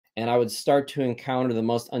and I would start to encounter the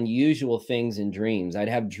most unusual things in dreams. I'd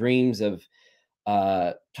have dreams of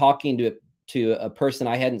talking to a person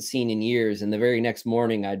I hadn't seen in years, and the very next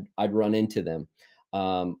morning I'd run into them.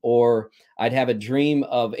 Or I'd have a dream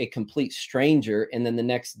of a complete stranger, and then the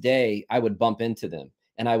next day I would bump into them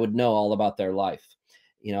and I would know all about their life.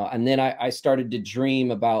 And then I started to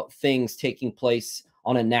dream about things taking place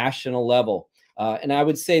on a national level. And I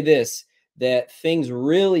would say this, that things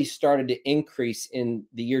really started to increase in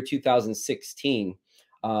the year 2016.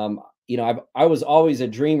 I was always a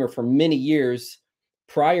dreamer for many years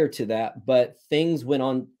prior to that, but things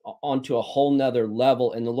went onto a whole nother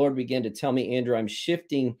level. And the Lord began to tell me, Andrew, I'm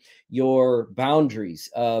shifting your boundaries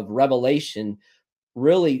of revelation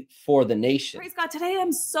really for the nation. Praise God. Today,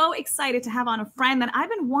 I'm so excited to have on a friend that I've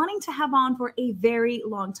been wanting to have on for a very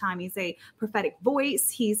long time. He's a prophetic voice.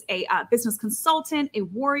 He's a business consultant, a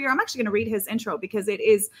warrior. I'm actually going to read his intro because it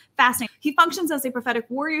is fascinating. He functions as a prophetic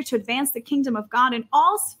warrior to advance the kingdom of God in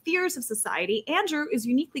all spheres of society. Andrew is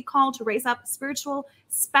uniquely called to raise up spiritual,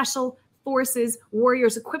 special forces,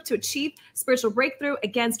 warriors equipped to achieve spiritual breakthrough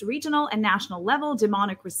against regional and national level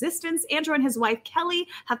demonic resistance. Andrew and his wife, Kelly,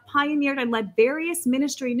 have pioneered and led various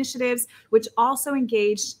ministry initiatives, which also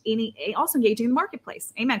engaging in the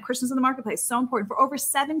marketplace. Amen. Christians in the marketplace, so important. For over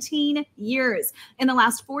 17 years. In the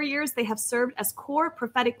last 4 years, they have served as core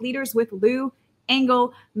prophetic leaders with Lou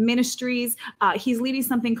Angle Ministries. He's leading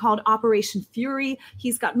something called Operation Fury.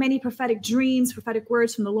 He's got many prophetic dreams, prophetic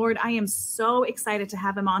words from the Lord. I am so excited to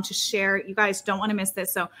have him on to share. You guys don't want to miss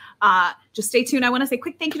this. So just stay tuned. I want to say a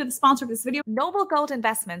quick thank you to the sponsor of this video. Noble Gold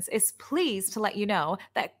Investments is pleased to let you know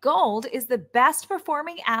that gold is the best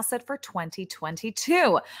performing asset for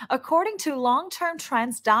 2022. According to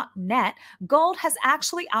longtermtrends.net, gold has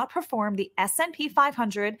actually outperformed the S&P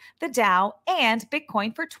 500, the Dow, and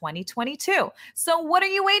Bitcoin for 2022. So what are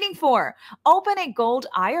you waiting for? Open a gold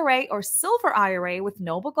IRA or silver IRA with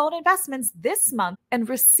Noble Gold Investments this month and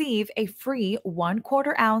receive a free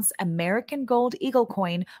 1/4 ounce American Gold Eagle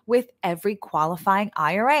coin with every qualifying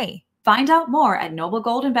IRA. Find out more at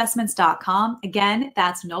noblegoldinvestments.com. Again,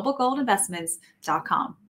 that's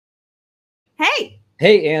noblegoldinvestments.com. Hey,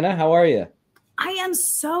 Anna, how are you? I am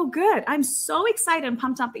so good. I'm so excited and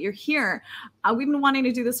pumped up that you're here. We've been wanting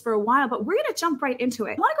to do this for a while, but we're going to jump right into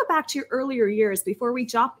it. I want to go back to your earlier years before we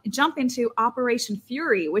jump into Operation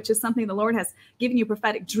Fury, which is something the Lord has given you a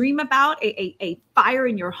prophetic dream about, a fire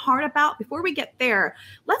in your heart about. Before we get there,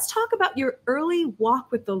 let's talk about your early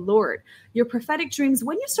walk with the Lord, your prophetic dreams,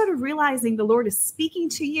 when you started realizing the Lord is speaking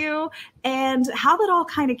to you, and how that all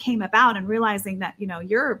kind of came about, and realizing that,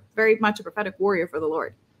 you're very much a prophetic warrior for the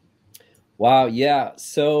Lord. Wow. Yeah.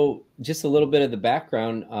 So just a little bit of the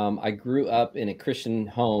background. I grew up in a Christian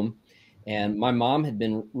home, and my mom had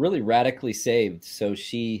been really radically saved. So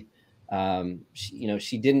she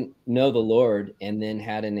didn't know the Lord, and then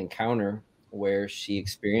had an encounter where she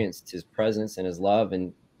experienced his presence and his love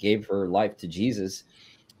and gave her life to Jesus.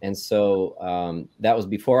 And so that was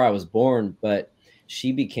before I was born, but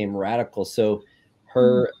she became radical. So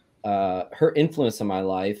her influence on my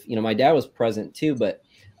life, my dad was present too, but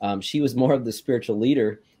she was more of the spiritual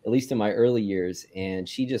leader, at least in my early years. And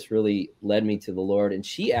she just really led me to the Lord. And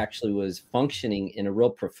she actually was functioning in a real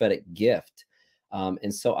prophetic gift.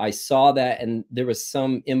 And so I saw that, and there was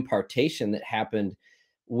some impartation that happened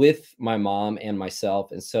with my mom and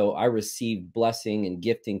myself. And so I received blessing and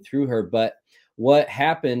gifting through her. But what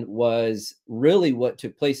happened was, really what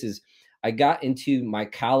took place is I got into my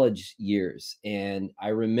college years, and I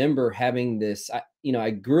remember having this, I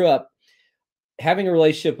grew up having a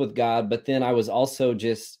relationship with God, but then I was also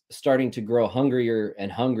just starting to grow hungrier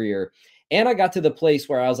and hungrier. And I got to the place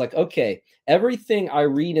where I was like, okay, everything I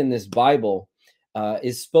read in this Bible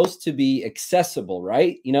is supposed to be accessible,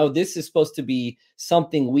 right? This is supposed to be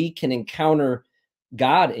something we can encounter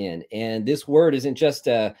God in. And this word isn't just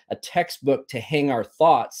a textbook to hang our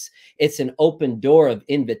thoughts. It's an open door of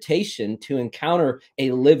invitation to encounter a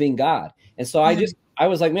living God. And so I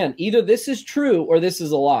was like, man, either this is true or this is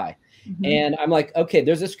a lie. And I'm like, okay,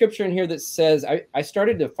 there's a scripture in here that says, I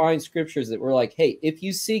started to find scriptures that were like, hey, if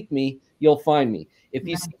you seek me, you'll find me. If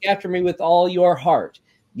you seek after me with all your heart,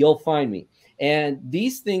 you'll find me. And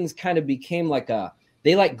these things kind of became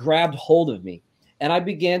they grabbed hold of me. And I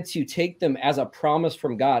began to take them as a promise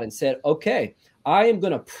from God and said, okay, I am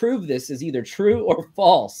going to prove this is either true or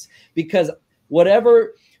false, because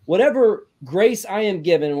whatever grace I am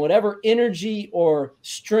given, whatever energy or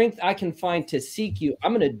strength I can find to seek you,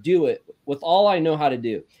 I'm going to do it with all I know how to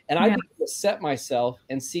do. And I began to set myself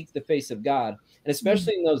and seek the face of God. And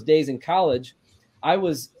especially in those days in college, I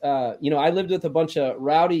was, I lived with a bunch of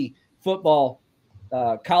rowdy football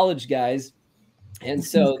college guys. And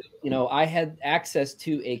so, I had access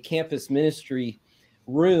to a campus ministry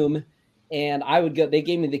room, and I would go, they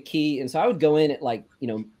gave me the key. And so I would go in at like,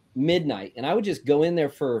 midnight, and I would just go in there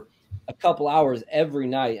for a couple hours every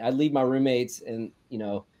night. I'd leave my roommates, and,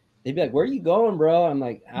 they'd be like, "Where are you going, bro?" I'm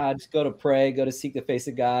like, "I just go to pray, go to seek the face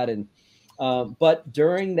of God." And, but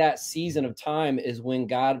during that season of time is when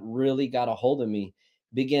God really got a hold of me,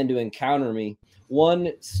 began to encounter me.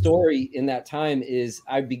 One story in that time is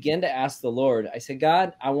I began to ask the Lord, I said,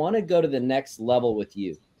 "God, I want to go to the next level with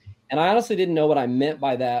you." And I honestly didn't know what I meant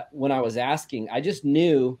by that when I was asking. I just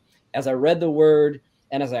knew, as I read the word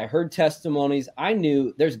and as I heard testimonies, I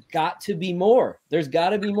knew there's got to be more. There's got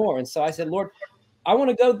to be more. And so I said, "Lord, I want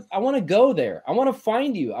to go. I want to go there. I want to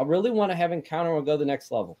find you. I really want to have encounter and go to the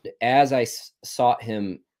next level." As I sought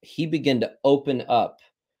him, he began to open up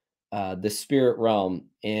the spirit realm,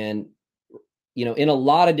 and in a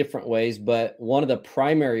lot of different ways, but one of the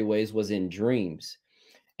primary ways was in dreams.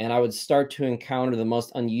 And I would start to encounter the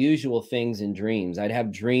most unusual things in dreams. I'd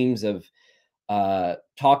have dreams of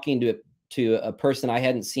talking to a person I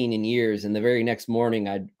hadn't seen in years, and the very next morning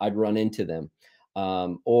I'd run into them.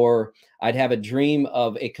 Or I'd have a dream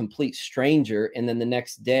of a complete stranger, and then the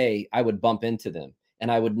next day I would bump into them and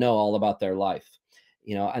I would know all about their life.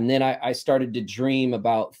 And then I started to dream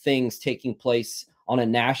about things taking place on a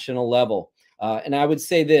national level. And I would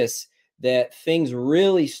say this, that things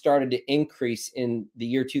really started to increase in the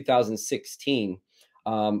year 2016.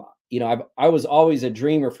 I was always a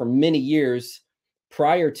dreamer for many years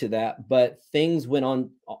prior to that, but things went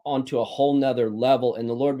onto a whole nother level. And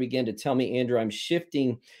the Lord began to tell me, "Andrew, I'm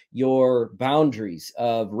shifting your boundaries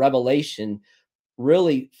of revelation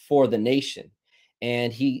really for the nation."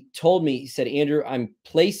 And he told me, he said, "Andrew, I'm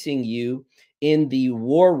placing you in the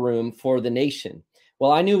war room for the nation."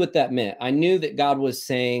 Well, I knew what that meant. I knew that God was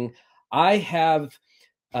saying, "I have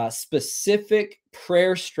specific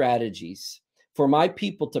prayer strategies for my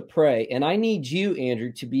people to pray. And I need you,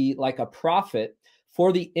 Andrew, to be like a prophet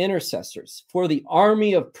for the intercessors, for the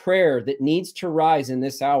army of prayer that needs to rise in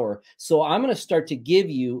this hour. So I'm going to start to give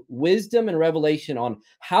you wisdom and revelation on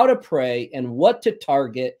how to pray and what to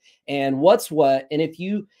target and what's what. And if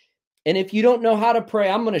you don't know how to pray,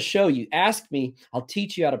 I'm going to show you. Ask me, I'll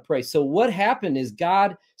teach you how to pray." So what happened is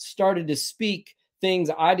God started to speak things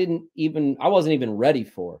I wasn't even ready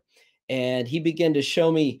for. And he began to show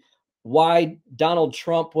me why Donald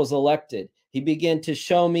Trump was elected. He began to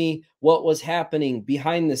show me what was happening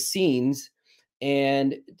behind the scenes.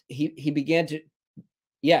 And he began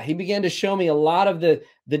to show me a lot of the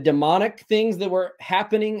demonic things that were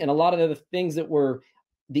happening and a lot of the things that were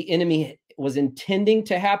the enemy was intending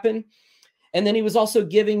to happen. And then he was also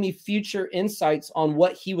giving me future insights on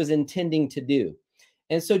what he was intending to do.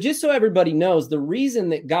 And so just so everybody knows, the reason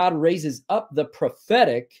that God raises up the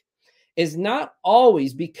prophetic is not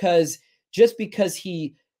always because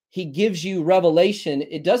he gives you revelation.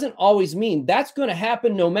 It doesn't always mean that's going to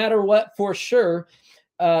happen no matter what, for sure.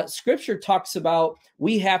 Scripture talks about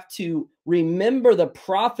we have to remember the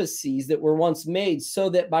prophecies that were once made, so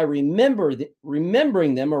that by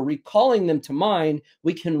remembering them or recalling them to mind,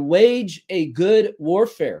 we can wage a good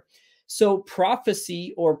warfare. So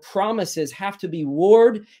prophecy or promises have to be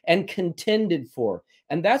warred and contended for.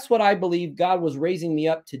 And that's what I believe God was raising me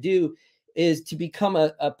up to do, is to become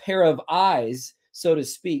a pair of eyes, so to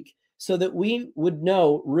speak, so that we would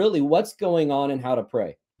know really what's going on and how to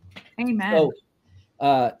pray. Amen.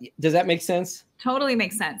 So, does that make sense? Totally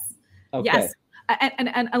makes sense. Okay. Yes.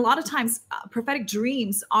 And a lot of times prophetic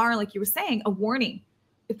dreams are, like you were saying, a warning.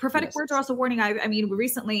 Prophetic words are also warning. I mean,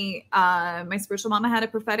 recently, my spiritual mama had a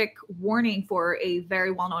prophetic warning for a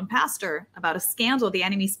very well-known pastor about a scandal the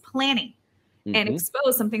enemy's planning, and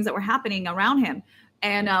expose some things that were happening around him.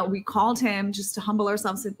 And we called him just to humble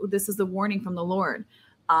ourselves. This is the warning from the Lord.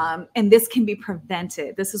 And this can be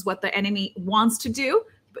prevented. This is what the enemy wants to do,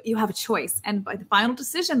 but you have a choice. And the final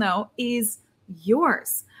decision, though, is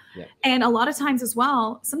yours. Yeah. And a lot of times as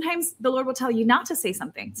well, sometimes the Lord will tell you not to say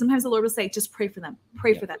something. Sometimes the Lord will say, just pray for them.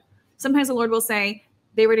 Pray for them. Sometimes the Lord will say,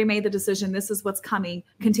 they already made the decision. This is what's coming.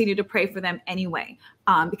 Continue to pray for them anyway,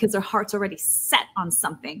 because their heart's already set on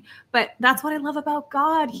something. But that's what I love about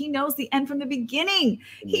God. He knows the end from the beginning.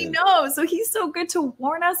 He knows. So he's so good to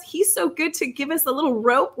warn us. He's so good to give us a little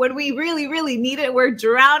rope when we really, really need it. We're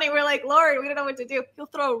drowning. We're like, Lord, we don't know what to do. He'll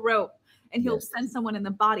throw a rope, and he'll send someone in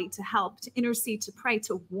the body to help, to intercede, to pray,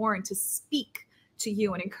 to warn, to speak to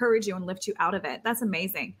you and encourage you and lift you out of it. That's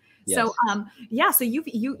amazing. Yes. So, so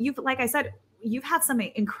you've, like I said, you've had some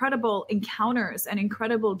incredible encounters and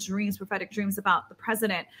incredible dreams, prophetic dreams about the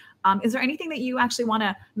president. Is there anything that you actually want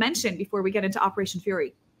to mention before we get into Operation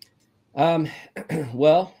Fury?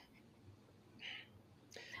 Well,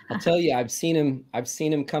 I'll tell you, I've seen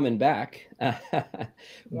him coming back.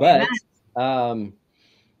 But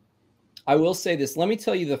I will say this. Let me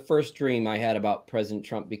tell you the first dream I had about President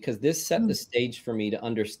Trump, because this set the stage for me to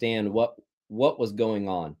understand what was going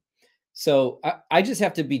on. So I just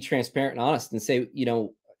have to be transparent and honest and say, you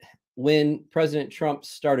know, when President Trump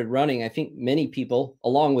started running, I think many people,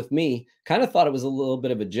 along with me, kind of thought it was a little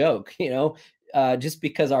bit of a joke, you know, just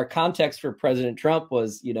because our context for President Trump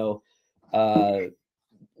was, you know,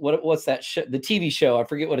 what's that show, the TV show? I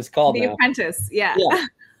forget what it's called The now. Apprentice. Yeah.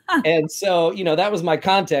 And so, you know, that was my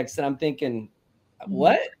context. And I'm thinking,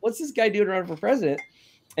 what's this guy doing running for president?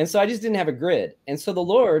 And so I just didn't have a grid. And so the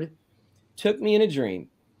Lord took me in a dream.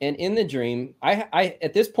 And in the dream, I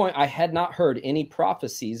at this point, I had not heard any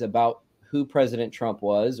prophecies about who President Trump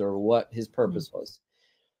was or what his purpose was.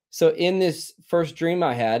 So in this first dream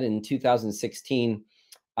I had in 2016,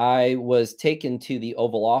 I was taken to the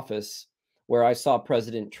Oval Office where I saw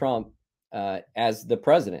President Trump as the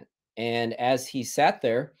president. And as he sat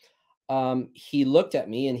there, he looked at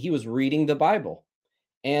me and he was reading the Bible.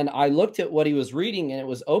 And I looked at what he was reading, and it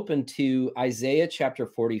was open to Isaiah chapter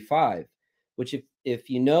 45, which if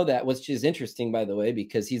you know that, which is interesting, by the way,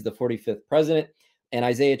 because he's the 45th president. And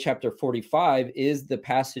Isaiah chapter 45 is the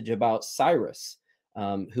passage about Cyrus,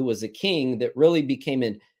 who was a king that really became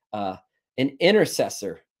an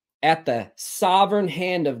intercessor at the sovereign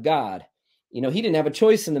hand of God. You know, he didn't have a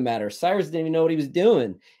choice in the matter. Cyrus didn't even know what he was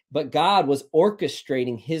doing, but God was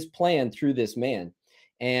orchestrating his plan through this man.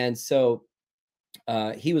 And so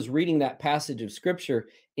he was reading that passage of scripture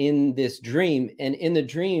in this dream. And in the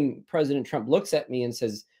dream, President Trump looks at me and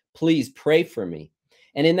says, "Please pray for me."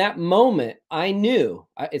 And in that moment, I knew,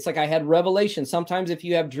 it's like I had revelation. Sometimes if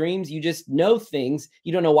you have dreams, you just know things.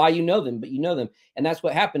 You don't know why you know them, but you know them. And that's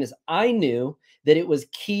what happened. Is I knew that it was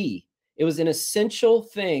key. It was an essential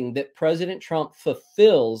thing that President Trump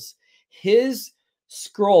fulfills his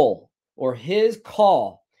scroll or his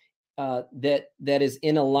call that is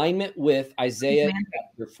in alignment with Isaiah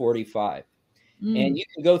chapter 45. And you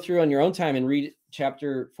can go through on your own time and read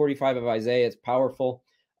chapter 45 of Isaiah. It's powerful.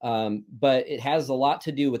 But it has a lot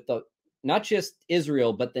to do with not just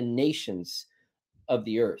Israel, but the nations of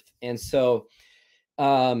the earth. And so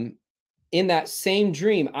in that same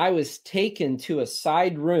dream, I was taken to a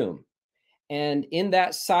side room. And in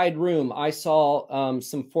that side room, I saw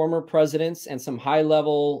some former presidents and some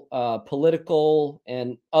high-level political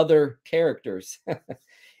and other characters.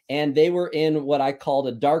 And they were in what I called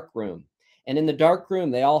a dark room. And in the dark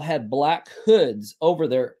room, they all had black hoods over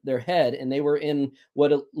their head, and they were in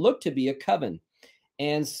what it looked to be a coven.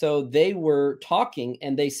 And so they were talking,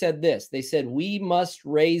 and they said this. They said, "We must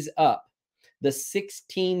raise up the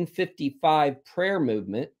 1655 prayer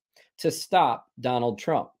movement to stop Donald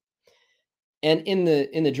Trump." And in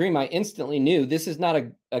the dream, I instantly knew this is not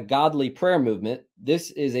a godly prayer movement.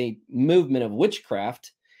 This is a movement of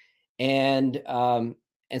witchcraft. And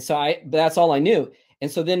so that's all I knew.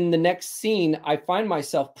 And so then in the next scene, I find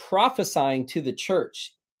myself prophesying to the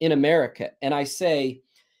church in America. And I say,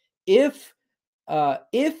 if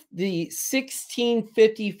the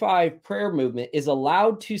 1655 prayer movement is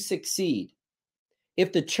allowed to succeed,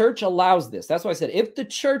 if the church allows this, that's why I said, if the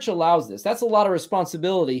church allows this, that's a lot of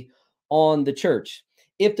responsibility on the church.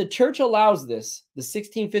 If the church allows this, the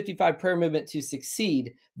 1655 prayer movement to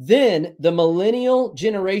succeed, then the millennial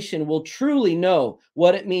generation will truly know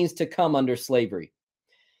what it means to come under slavery.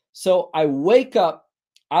 So I wake up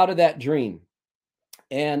out of that dream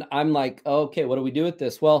and I'm like, okay, what do we do with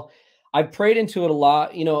this? Well, I've prayed into it a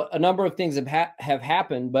lot. You know, a number of things have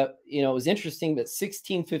happened, but, you know, it was interesting that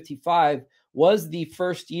 1655 was the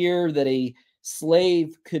first year that a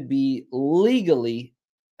slave could be legally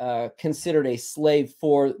considered a slave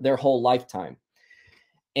for their whole lifetime.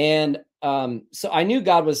 And so I knew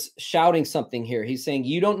God was shouting something here. He's saying,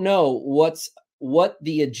 you don't know what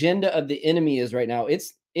the agenda of the enemy is right now.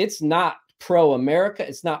 It's not pro-America.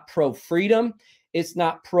 It's not pro-freedom. It's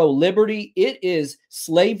not pro-liberty. It is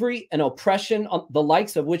slavery and oppression, on the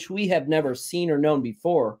likes of which we have never seen or known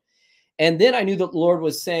before. And then I knew that the Lord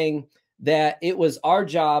was saying that it was our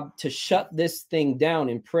job to shut this thing down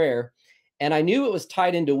in prayer. And I knew it was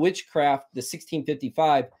tied into witchcraft, the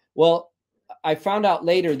 1655. Well, I found out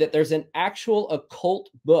later that there's an actual occult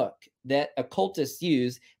book that occultists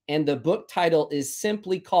use, and the book title is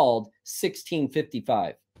simply called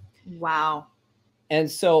 1655. Wow. And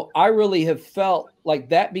so I really have felt like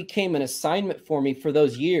that became an assignment for me for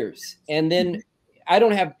those years. And then I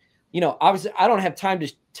don't have, obviously I don't have time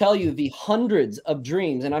to tell you the hundreds of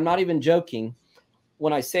dreams, and I'm not even joking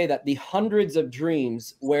when I say that, the hundreds of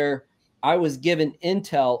dreams where I was given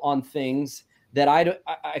intel on things that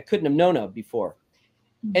I couldn't have known of before.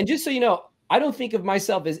 And just so you know, I don't think of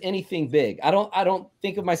myself as anything big. I don't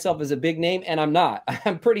think of myself as a big name, and I'm not.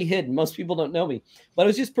 I'm pretty hidden. Most people don't know me. But it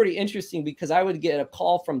was just pretty interesting because I would get a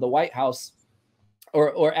call from the White House,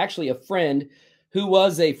 or actually a friend who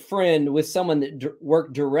was a friend with someone that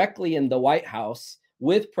worked directly in the White House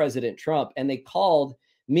with President Trump. And they called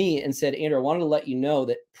me and said, Andrew, I wanted to let you know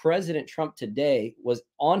that President Trump today was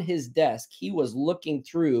on his desk. He was looking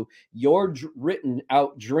through your written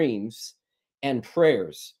out dreams and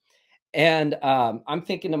prayers. And I'm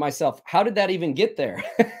thinking to myself, how did that even get there?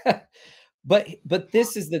 But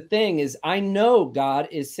this is the thing, is I know God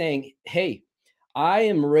is saying, hey, I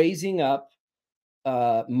am raising up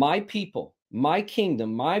my people, my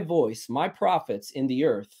kingdom, my voice, my prophets in the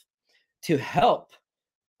earth to help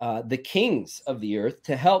the kings of the earth,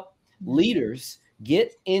 to help leaders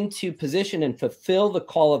get into position and fulfill the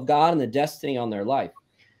call of God and the destiny on their life.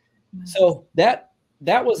 So that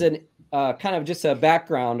was an kind of just a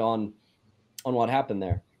background on what happened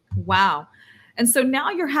there. Wow. And so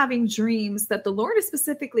now you're having dreams that the Lord is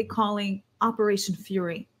specifically calling Operation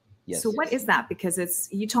Fury. Yes. So what is that? Because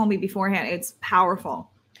you told me beforehand, it's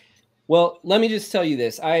powerful. Well, let me just tell you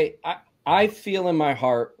this. I feel in my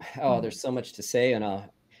heart, there's so much to say, and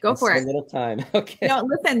go for it. A little time. Okay. No,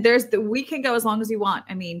 listen, we can go as long as you want.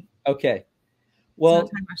 I mean, okay. Well, no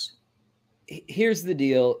time rush. Here's the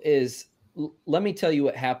deal is, let me tell you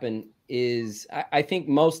what happened is I think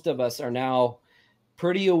most of us are now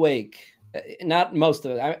pretty awake. Not most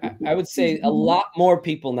of it. I would say a lot more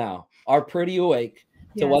people now are pretty awake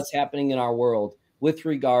to what's happening in our world with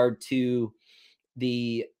regard to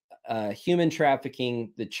the human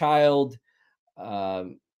trafficking, the child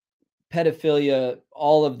pedophilia,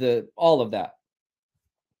 all of that.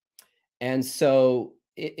 And so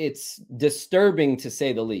it's disturbing, to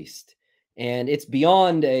say the least. And it's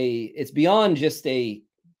beyond just a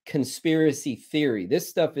conspiracy theory. This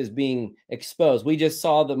stuff is being exposed. We just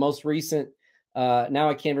saw the most recent, now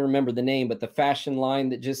I can't remember the name, but the fashion line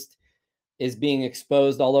that just is being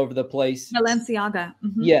exposed all over the place. Balenciaga.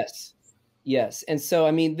 Mm-hmm. Yes. Yes. And so,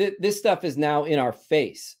 I mean, this stuff is now in our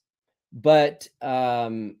face, but,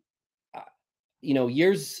 quite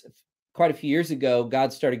a few years ago,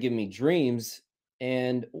 God started giving me dreams.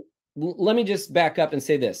 And let me just back up and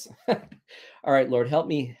say this. All right, Lord, help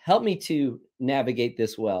me to navigate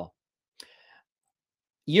this well.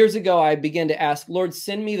 Years ago, I began to ask, Lord,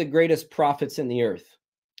 send me the greatest prophets in the earth.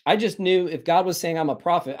 I just knew if God was saying I'm a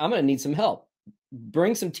prophet, I'm going to need some help.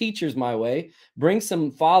 Bring some teachers my way, bring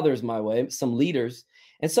some fathers my way, some leaders.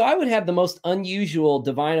 And so I would have the most unusual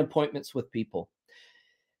divine appointments with people.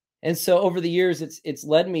 And so over the years, it's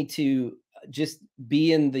led me to just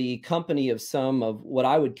be in the company of some of what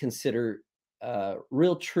I would consider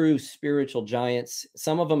real true spiritual giants,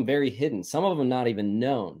 some of them very hidden, some of them not even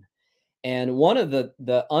known. And one of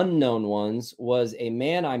the unknown ones was a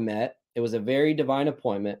man I met. It was a very divine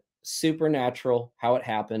appointment, supernatural how it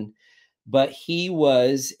happened. But he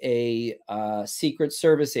was a Secret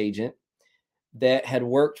Service agent that had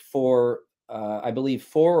worked for, I believe,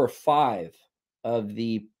 4 or 5 of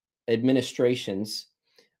the administrations,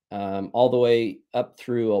 all the way up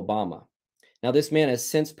through Obama. Now, this man has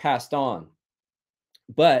since passed on,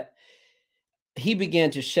 but he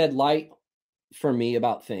began to shed light for me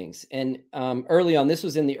about things. And early on, this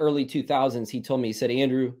was in the early 2000s, he told me, he said,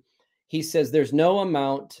 Andrew, he says, there's no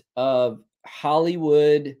amount of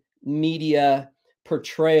Hollywood media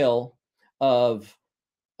portrayal of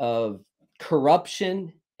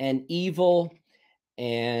corruption and evil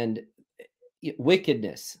and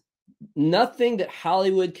wickedness. Nothing that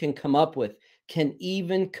Hollywood can come up with can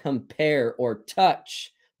even compare or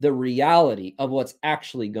touch the reality of what's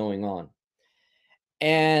actually going on.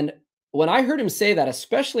 And when I heard him say that,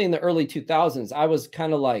 especially in the early 2000s, I was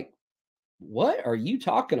kind of like, what are you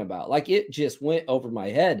talking about? Like, it just went over my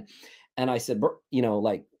head. And I said,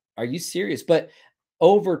 like, are you serious? But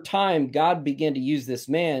over time, God began to use this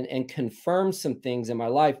man and confirm some things in my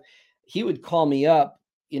life. He would call me up,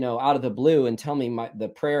 out of the blue and tell me the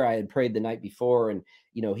prayer I had prayed the night before. And,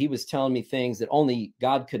 he was telling me things that only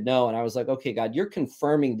God could know. And I was like, okay, God, you're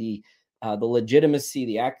confirming the legitimacy,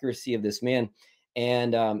 the accuracy of this man.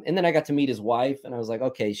 And then I got to meet his wife, and I was like,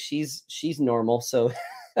 okay, she's normal. So,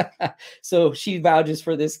 so she vouches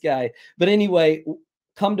for this guy. But anyway,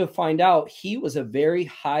 come to find out, he was a very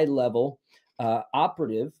high level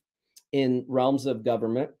operative in realms of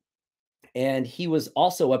government. And he was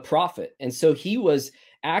also a prophet. And so he was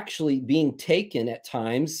actually being taken at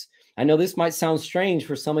times. I know this might sound strange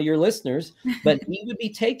for some of your listeners, but he would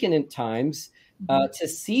be taken at times to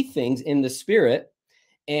see things in the spirit.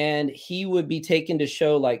 And he would be taken to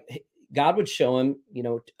show, like, God would show him,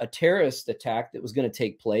 a terrorist attack that was going to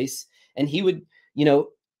take place. And he would,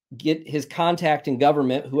 get his contact in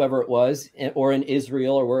government, whoever it was, or in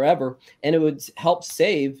Israel or wherever, and it would help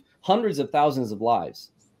save hundreds of thousands of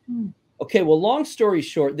lives. Okay, well, long story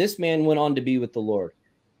short, this man went on to be with the Lord.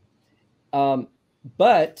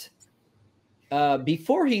 But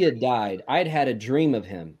before he had died, I'd had a dream of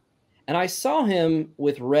him. And I saw him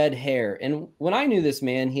with red hair. And when I knew this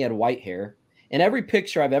man, he had white hair. And every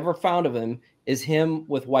picture I've ever found of him is him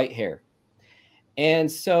with white hair.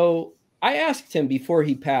 And so I asked him before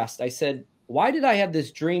he passed, I said, why did I have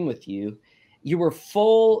this dream with you? You were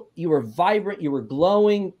full, you were vibrant, you were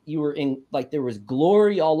glowing, you were in, like, there was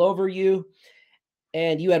glory all over you,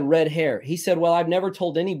 and you had red hair. He said, well, I've never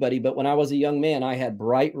told anybody, but when I was a young man, I had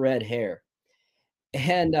bright red hair.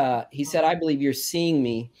 And he said, I believe you're seeing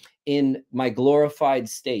me in my glorified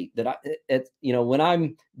state, that when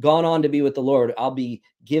I'm gone on to be with the Lord, I'll be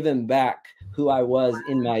given back who I was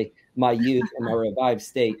in my youth and my revived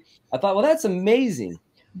state. I thought, well, that's amazing.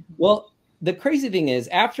 Well, the crazy thing is,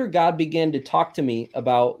 after God began to talk to me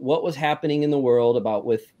about what was happening in the world, about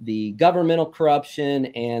with the governmental corruption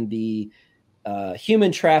and the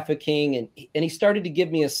human trafficking, and he started to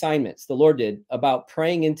give me assignments, the Lord did, about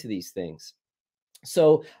praying into these things.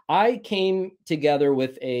 So I came together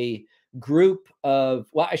with a group of,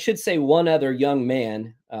 well, I should say one other young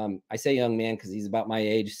man. I say young man because he's about my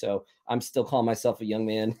age, so I'm still calling myself a young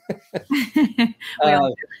man.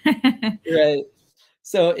 Right.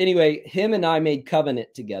 So anyway, him and I made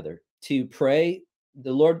covenant together to pray.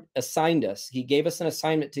 The Lord assigned us. He gave us an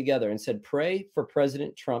assignment together and said, pray for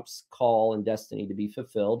President Trump's call and destiny to be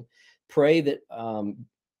fulfilled. Pray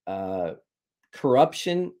that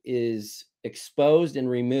corruption is exposed and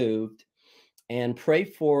removed, and pray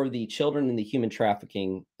for the children in the human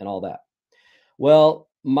trafficking and all that. Well,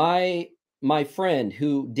 my friend,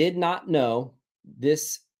 who did not know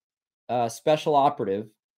this special operative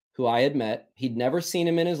who I had met, he'd never seen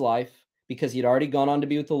him in his life because he'd already gone on to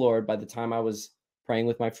be with the Lord by the time I was praying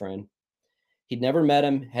with my friend. He'd never met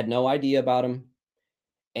him, had no idea about him.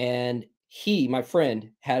 And he, my friend,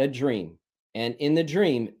 had a dream. And in the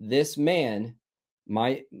dream, this man,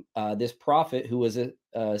 this prophet who was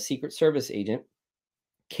a Secret Service agent,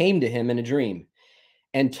 came to him in a dream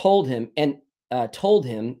and told him,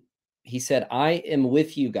 he said, I am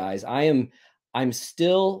with you guys. I'm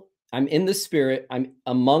in the spirit. I'm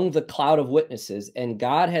among the cloud of witnesses, and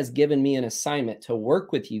God has given me an assignment to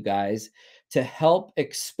work with you guys to help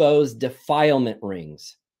expose defilement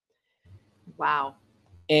rings. Wow.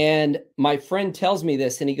 And my friend tells me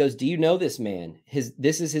this, and he goes, do you know this man?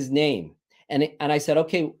 This is his name. And I said,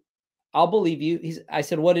 okay, I'll believe you. I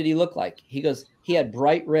said, what did he look like? He goes, he had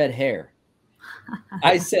bright red hair.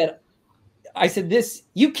 I said, this,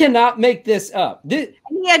 you cannot make this up. He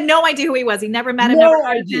had no idea who he was. He never met him. No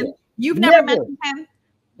idea. You've never met him?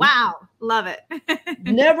 Wow. Love it.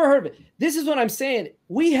 Never heard of it. This is what I'm saying.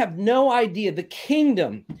 We have no idea. The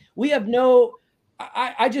kingdom, we have no,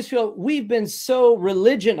 I just feel we've been so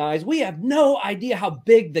religionized. We have no idea how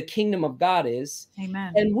big the kingdom of God is.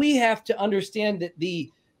 Amen. And we have to understand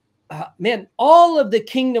that all of the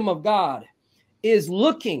kingdom of God is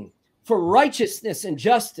looking for righteousness and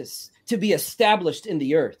justice to be established in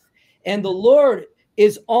the earth. And the Lord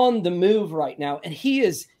is on the move right now. And he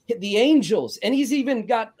is the angels, and he's even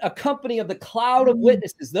got a company of the cloud of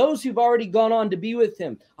witnesses, those who've already gone on to be with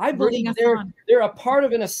him. I believe they're a part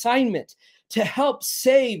of an assignment to help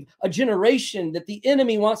save a generation that the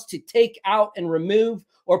enemy wants to take out and remove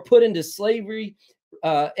or put into slavery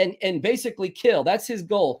and basically kill. That's his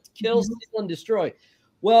goal: kill, steal, and destroy.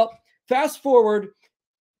 Well, fast forward,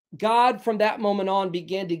 God from that moment on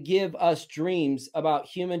began to give us dreams about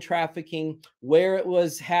human trafficking, where it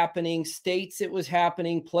was happening, states it was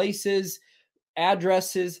happening, places,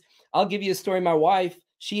 addresses. I'll give you a story. My wife,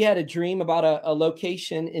 she had a dream about a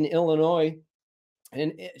location in Illinois,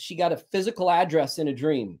 and she got a physical address in a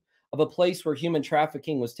dream of a place where human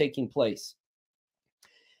trafficking was taking place.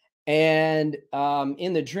 And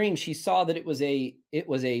in the dream, she saw that it was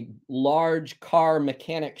a large car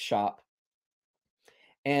mechanic shop.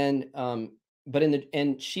 And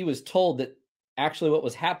and she was told that actually what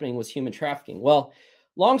was happening was human trafficking. Well,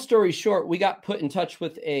 long story short, we got put in touch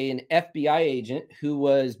with an FBI agent who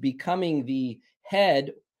was becoming the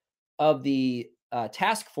head of the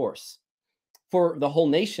task force for the whole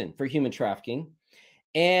nation for human trafficking.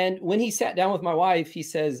 And when he sat down with my wife, he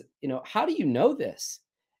says, how do you know this?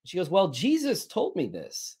 She goes, well, Jesus told me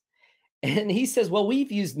this. And he says, well,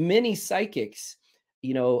 we've used many psychics,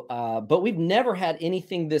 but we've never had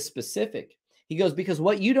anything this specific. He goes, because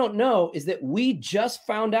what you don't know is that we just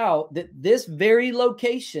found out that this very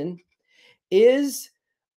location is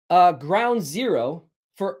ground zero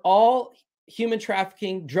for all human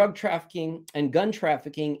trafficking, drug trafficking, and gun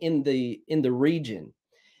trafficking in the region.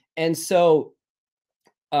 And so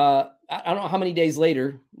I don't know how many days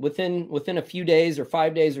later, within a few days or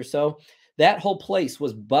 5 days or so, that whole place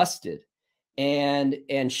was busted and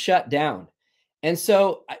shut down. And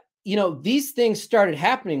so, these things started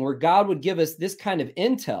happening where God would give us this kind of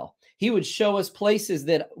intel. He would show us places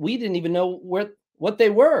that we didn't even know what they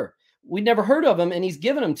were. We'd never heard of them, and he's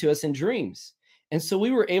given them to us in dreams. And so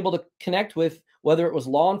we were able to connect with, whether it was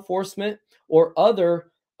law enforcement or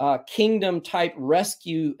other kingdom type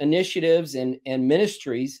rescue initiatives and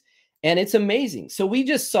ministries. And it's amazing. So we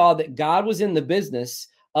just saw that God was in the business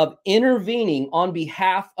of intervening on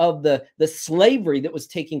behalf of the slavery that was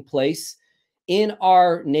taking place in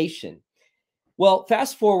our nation. Well,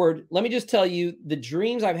 fast forward, let me just tell you, the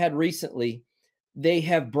dreams I've had recently, they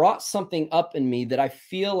have brought something up in me that I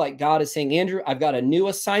feel like God is saying, Andrew, I've got a new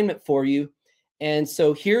assignment for you. And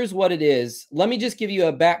so here's what it is. Let me just give you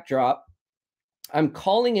a backdrop. I'm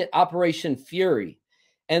calling it Operation Fury.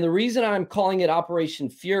 And the reason I'm calling it Operation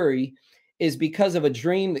Fury is because of a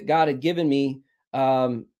dream that God had given me,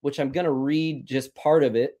 which I'm going to read just part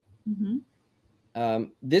of it. Mm-hmm.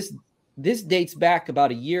 This dates back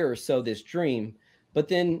about a year or so, this dream. But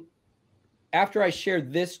then after I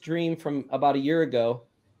shared this dream from about a year ago,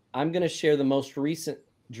 I'm going to share the most recent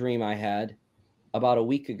dream I had about a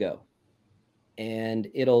week ago. And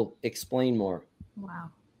it'll explain more. Wow.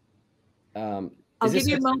 I'll give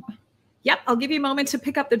you a moment. Yep, I'll give you a moment to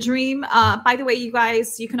pick up the dream. By the way, you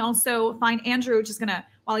guys, you can also find Andrew, just gonna,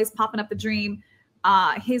 while he's popping up the dream,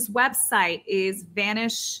 his website is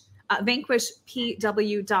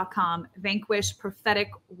vanquishpw.com,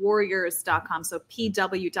 vanquishpropheticwarriors.com. So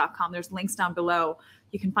pw.com. There's links down below.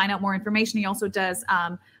 You can find out more information. He also does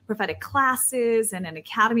prophetic classes and an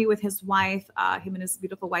academy with his wife, him and his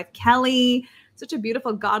beautiful wife, Kelly. Such a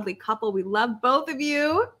beautiful, godly couple. We love both of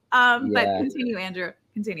you. But continue, Andrew.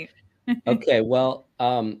 Continue. Okay. Well,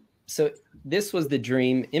 so this was the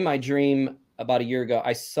dream. In my dream about a year ago,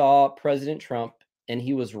 I saw President Trump, and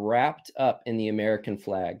he was wrapped up in the American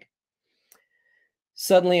flag.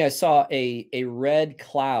 Suddenly, I saw a red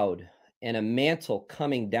cloud and a mantle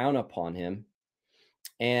coming down upon him.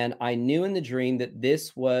 And I knew in the dream that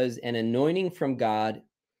this was an anointing from God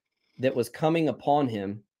that was coming upon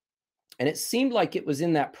him. And it seemed like it was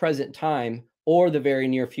in that present time or the very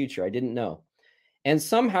near future. I didn't know. And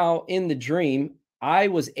somehow in the dream, I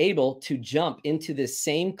was able to jump into this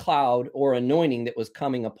same cloud or anointing that was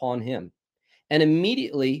coming upon him. And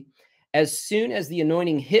immediately, as soon as the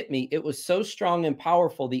anointing hit me, it was so strong and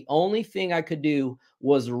powerful. The only thing I could do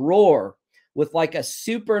was roar with like a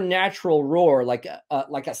supernatural roar, like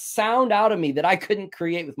a sound out of me that I couldn't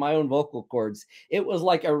create with my own vocal cords. It was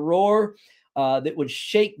like a roar that would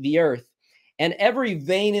shake the earth. And every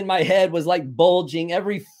vein in my head was like bulging.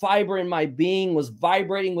 Every fiber in my being was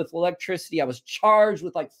vibrating with electricity. I was charged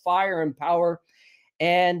with like fire and power.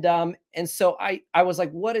 And so I was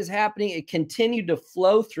like, what is happening? It continued to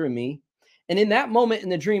flow through me. And in that moment in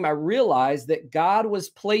the dream, I realized that God was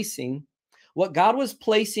placing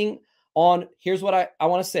on, here's what I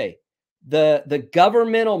want to say, the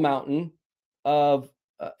governmental mountain of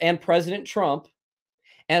and President Trump,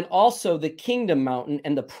 and also the kingdom mountain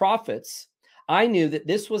and the prophets. I knew that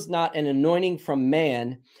this was not an anointing from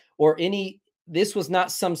man or this was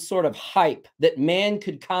not some sort of hype that man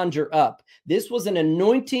could conjure up. This was an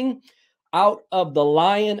anointing out of the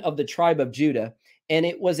Lion of the tribe of Judah. And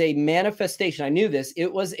it was a manifestation. I knew this.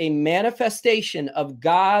 It was a manifestation of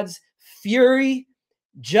God's fury,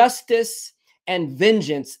 justice, and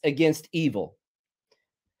vengeance against evil.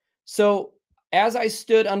 So as I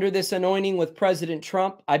stood under this anointing with President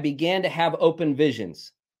Trump, I began to have open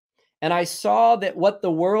visions. And I saw that what the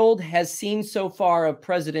world has seen so far of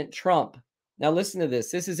President Trump. Now listen to this.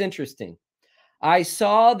 This is interesting. I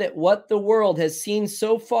saw that what the world has seen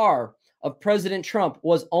so far of President Trump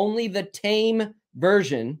was only the tame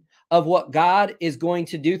version of what God is going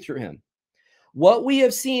to do through him. What we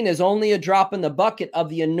have seen is only a drop in the bucket of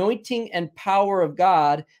the anointing and power of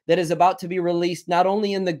God that is about to be released, not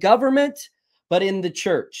only in the government, but in the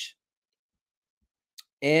church.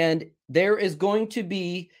 And there is going to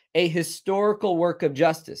be a historical work of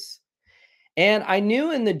justice. And I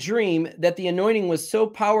knew in the dream that the anointing was so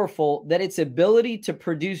powerful that its ability to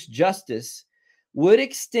produce justice would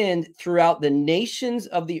extend throughout the nations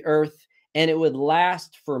of the earth, and it would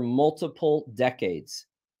last for multiple decades.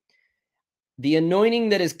 The anointing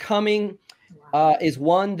that is coming is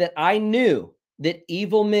one that I knew that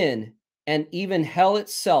evil men and even hell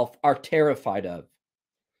itself are terrified of.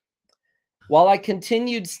 While I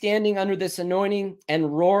continued standing under this anointing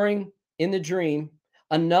and roaring in the dream,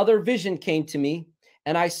 another vision came to me,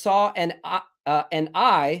 and I saw an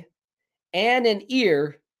eye and an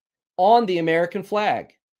ear on the American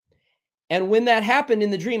flag. And when that happened in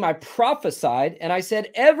the dream, I prophesied and I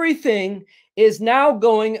said, everything is now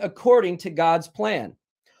going according to God's plan.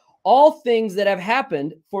 All things that have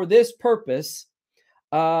happened for this purpose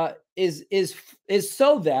is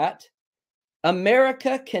so that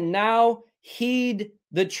America can now heed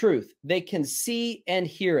the truth. They can see and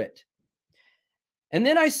hear it. And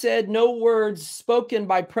then I said, no words spoken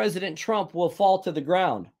by President Trump will fall to the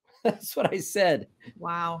ground. That's what I said.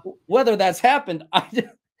 Wow. Whether that's happened, I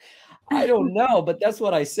don't know, but that's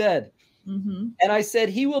what I said. Mm-hmm. And I said,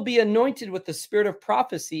 he will be anointed with the spirit of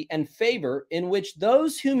prophecy and favor, in which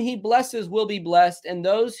those whom he blesses will be blessed, and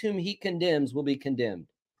those whom he condemns will be condemned.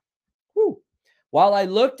 Whew. While I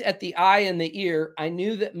looked at the eye and the ear, I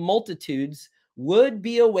knew that multitudes would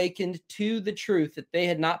be awakened to the truth that they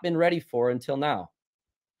had not been ready for until now.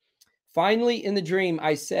 Finally, in the dream,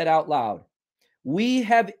 I said out loud, we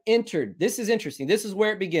have entered. This is interesting. This is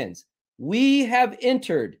where it begins. We have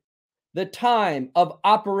entered the time of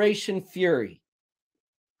Operation Fury.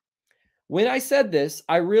 When I said this,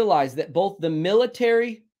 I realized that both the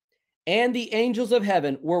military and the angels of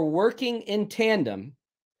heaven were working in tandem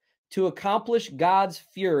to accomplish God's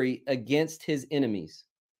fury against his enemies.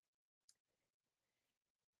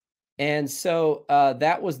 And so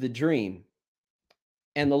that was the dream.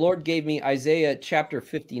 And the Lord gave me Isaiah chapter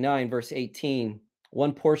 59, verse 18.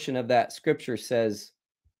 One portion of that scripture says,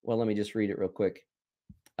 well, let me just read it real quick.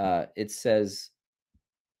 It says,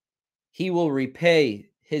 he will repay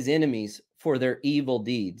his enemies for their evil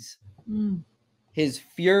deeds. Mm. His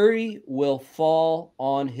fury will fall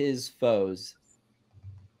on his foes.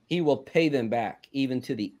 He will pay them back even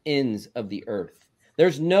to the ends of the earth.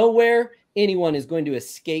 There's nowhere anyone is going to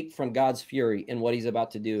escape from God's fury in what he's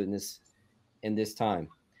about to do in this time.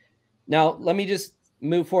 Now, let me just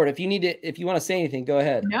move forward. If you want to say anything, go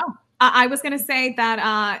ahead. No, I was going to say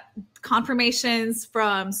that confirmations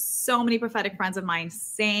from so many prophetic friends of mine,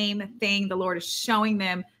 same thing. The Lord is showing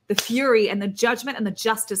them the fury and the judgment and the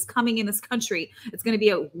justice coming in this country. It's going to be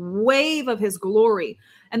a wave of his glory.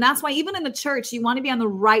 And that's why even in the church, you want to be on the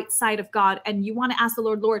right side of God. And you want to ask the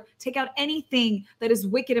Lord, Lord, take out anything that is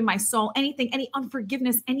wicked in my soul, anything, any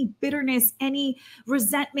unforgiveness, any bitterness, any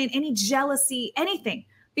resentment, any jealousy, anything.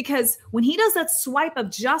 Because when he does that swipe of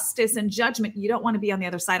justice and judgment, you don't want to be on the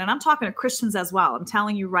other side. And I'm talking to Christians as well. I'm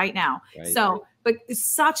telling you right now. Right. So, but it's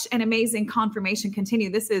such an amazing confirmation continue.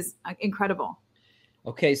 This is incredible.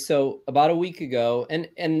 Okay, so about a week ago, and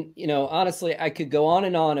you know, honestly, I could go on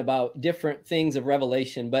and on about different things of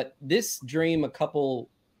Revelation, but this dream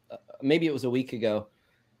maybe it was a week ago.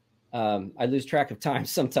 I lose track of time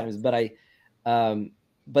sometimes, but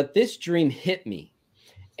but this dream hit me,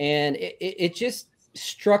 and it just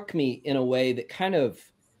struck me in a way that kind of,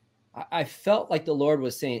 I felt like the Lord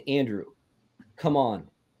was saying, Andrew, come on,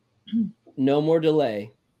 no more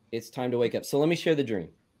delay. It's time to wake up. So let me share the dream.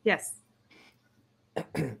 Yes.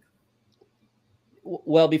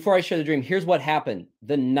 Well, before I share the dream, here's what happened.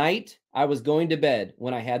 The night I was going to bed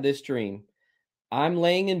when I had this dream, I'm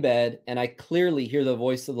laying in bed and I clearly hear the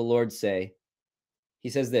voice of the Lord say, he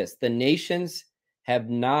says this, the nations have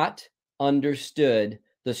not understood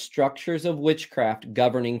the structures of witchcraft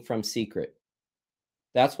governing from secret.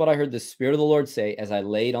 That's what I heard the Spirit of the Lord say as I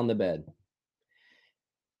laid on the bed.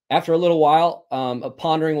 After a little while of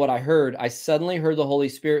pondering what I heard, I suddenly heard the Holy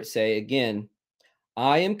Spirit say again,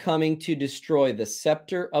 I am coming to destroy the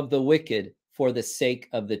scepter of the wicked for the sake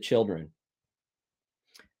of the children.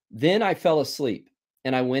 Then I fell asleep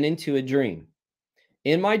and I went into a dream.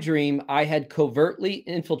 In my dream, I had covertly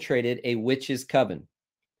infiltrated a witch's coven.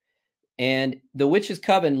 And the witch's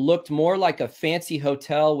coven looked more like a fancy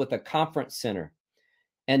hotel with a conference center.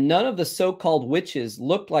 And none of the so-called witches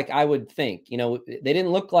looked like I would think. You know, they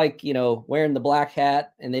didn't look like, you know, wearing the black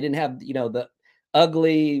hat, and they didn't have, you know, the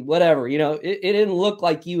ugly, whatever, you know, it didn't look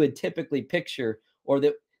like you would typically picture, or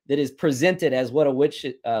that is presented as what a witch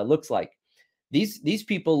looks like. These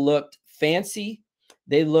people looked fancy.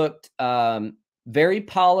 They looked very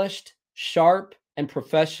polished, sharp, and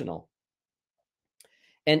professional.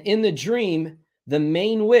 And in the dream, the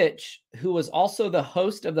main witch, who was also the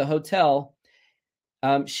host of the hotel,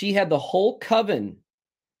 she had the whole coven,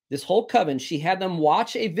 she had them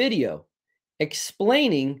watch a video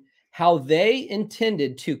explaining how they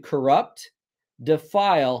intended to corrupt,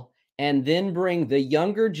 defile, and then bring the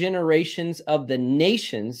younger generations of the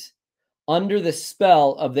nations under the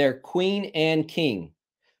spell of their queen and king,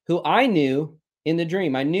 who I knew in the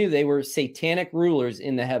dream. I knew they were satanic rulers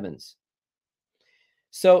in the heavens.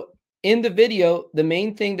 So in the video, the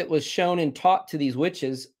main thing that was shown and taught to these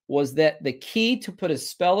witches was that the key to put a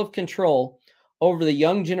spell of control over the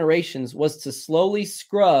young generations was to slowly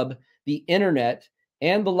scrub the internet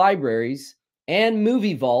and the libraries and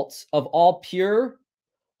movie vaults of all pure,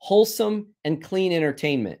 wholesome, and clean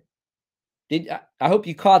entertainment. I hope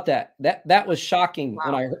you caught that. That was shocking.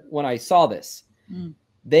 Wow. when I saw this.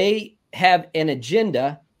 They have an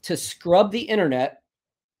agenda to scrub the internet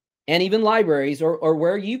and even libraries or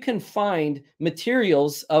where you can find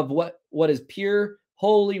materials of what is pure,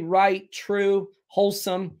 holy, right, true,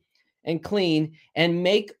 wholesome, and clean,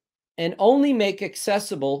 and only make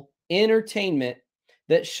accessible entertainment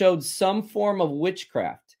that showed some form of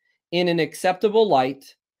witchcraft in an acceptable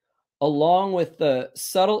light, along with the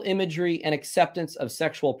subtle imagery and acceptance of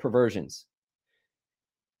sexual perversions.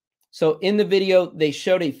 So in the video, they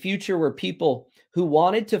showed a future where people who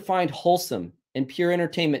wanted to find wholesome and pure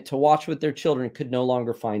entertainment to watch with their children could no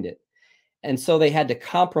longer find it. And so they had to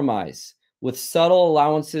compromise with subtle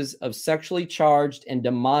allowances of sexually charged and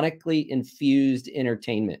demonically infused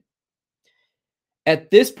entertainment. At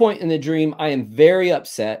this point in the dream, I am very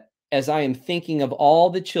upset as I am thinking of all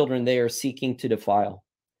the children they are seeking to defile.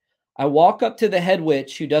 I walk up to the head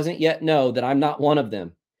witch who doesn't yet know that I'm not one of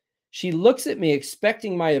them. She looks at me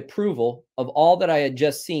expecting my approval of all that I had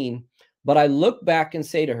just seen, but I look back and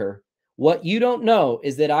say to her, "What you don't know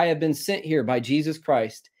is that I have been sent here by Jesus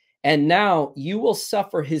Christ, and now you will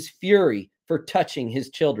suffer his fury for touching his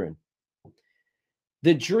children."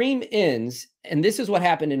 The dream ends, and this is what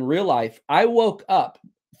happened in real life. I woke up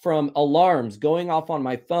from alarms going off on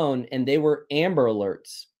my phone, and they were Amber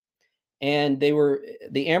Alerts. And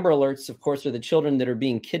the Amber Alerts, of course, are the children that are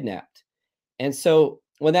being kidnapped. And so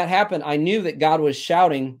when that happened, I knew that God was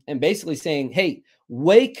shouting and basically saying, "Hey,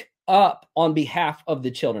 wake up on behalf of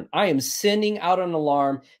the children. I am sending out an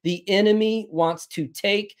alarm. The enemy wants to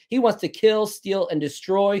kill, steal, and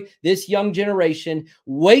destroy this young generation.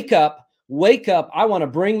 Wake up, wake up. I want to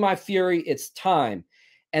bring my fury. It's time."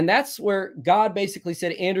 And that's where God basically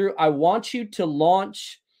said, "Andrew, I want you to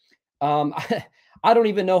launch." I don't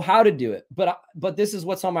even know how to do it, but this is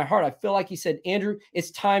what's on my heart. I feel like he said, "Andrew,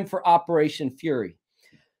 it's time for Operation Fury."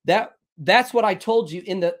 That's what I told you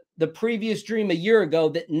in the previous dream a year ago,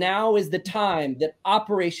 that now is the time that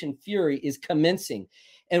Operation Fury is commencing.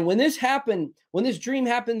 And when this dream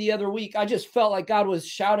happened the other week, I just felt like God was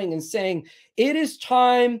shouting and saying, it is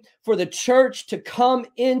time for the church to come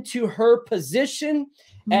into her position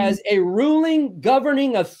as a ruling,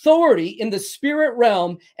 governing authority in the spirit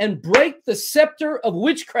realm and break the scepter of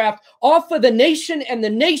witchcraft off of the nation and the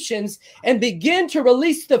nations and begin to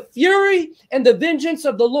release the fury and the vengeance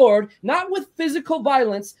of the Lord, not with physical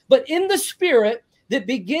violence, but in the spirit, that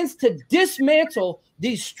begins to dismantle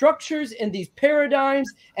these structures and these paradigms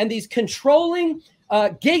and these controlling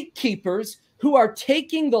gatekeepers who are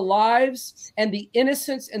taking the lives and the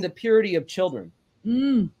innocence and the purity of children.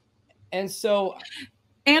 And so,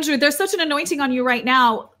 Andrew, there's such an anointing on you right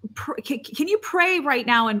now. Can you pray right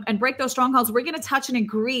now and break those strongholds? We're going to touch and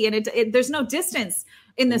agree, and there's no distance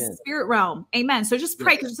in the spirit realm. Amen. So just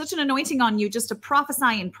pray, because there's such an anointing on you just to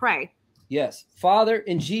prophesy and pray. Yes. Father,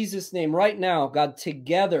 in Jesus' name, right now, God,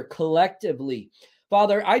 together, collectively,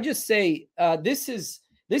 Father, I just say this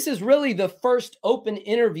is really the first open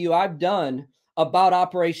interview I've done about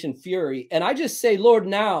Operation Fury. And I just say, Lord,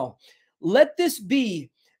 now, let this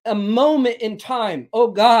be a moment in time. Oh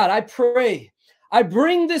God, I pray, I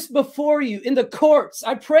bring this before you in the courts.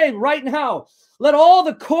 I pray right now, let all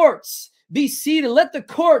the courts be seated. Let the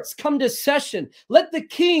courts come to session. Let the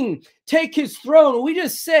king take his throne. We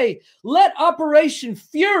just say, let Operation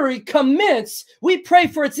Fury commence. We pray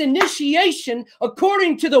for its initiation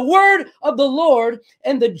according to the word of the Lord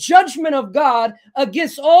and the judgment of God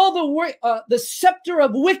against all the scepter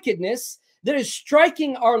of wickedness that is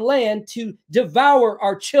striking our land to devour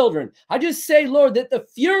our children. I just say, Lord, that the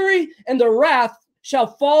fury and the wrath shall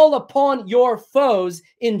fall upon your foes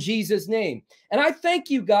in Jesus' name. And I thank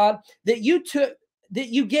you, God, that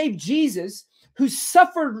you gave Jesus, who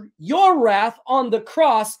suffered your wrath on the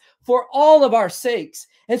cross for all of our sakes.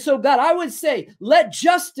 And so, God, I would say, let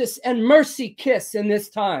justice and mercy kiss in this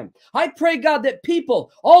time. I pray, God, that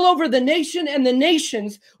people all over the nation and the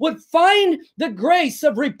nations would find the grace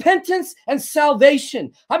of repentance and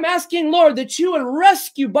salvation. I'm asking, Lord, that you would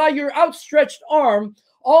rescue by your outstretched arm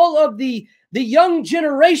all of the young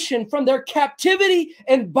generation from their captivity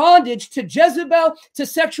and bondage to Jezebel, to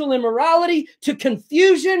sexual immorality, to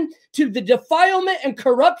confusion, to the defilement and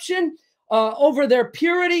corruption over their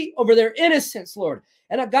purity, over their innocence, Lord.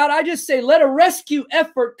 And God, I just say, let a rescue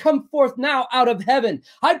effort come forth now out of heaven.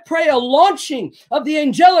 I pray a launching of the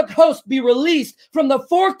angelic host be released from the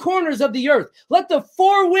four corners of the earth. Let the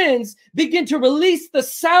four winds begin to release the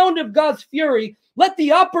sound of God's fury. Let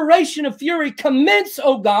the operation of fury commence,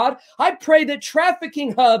 oh God. I pray that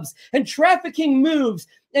trafficking hubs and trafficking moves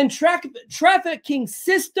and trafficking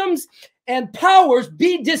systems and powers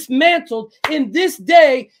be dismantled in this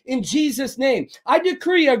day in Jesus' name. I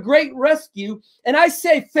decree a great rescue, and I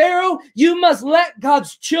say, Pharaoh, you must let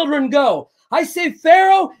God's children go. I say,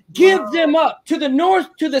 Pharaoh, give them up to the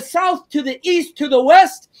north, to the south, to the east, to the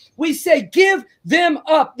west. We say, give them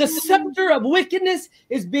up. The scepter of wickedness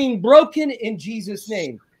is being broken in Jesus'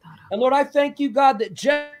 name. And Lord, I thank you, God, that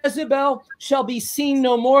Jezebel shall be seen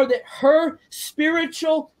no more, that her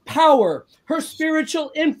spiritual power, her spiritual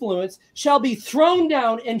influence shall be thrown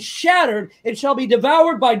down and shattered and shall be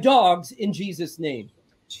devoured by dogs in Jesus' name.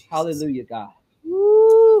 Jesus. Hallelujah, God.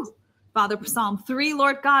 Woo. Father, Psalm 3,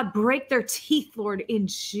 Lord God, break their teeth, Lord, in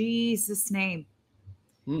Jesus' name.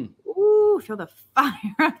 Ooh, feel the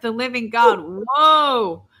fire of the living God.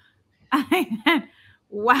 Whoa.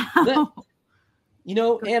 Wow. You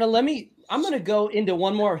know, Anna, I'm going to go into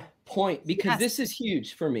one more point because this is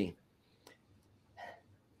huge for me.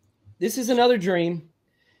 This is another dream,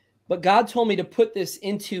 but God told me to put this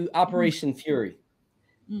into Operation Fury.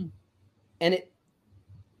 And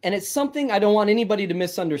it's something I don't want anybody to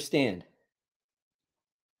misunderstand.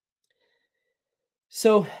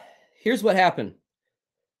 So here's what happened.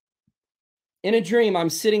 In a dream,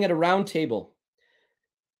 I'm sitting at a round table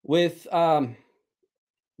with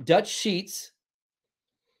Dutch Sheets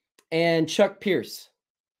and Chuck Pierce.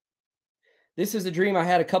 This is a dream I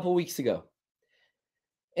had a couple weeks ago.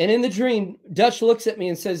 And in the dream, Dutch looks at me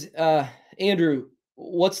and says, Andrew,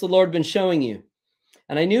 what's the Lord been showing you?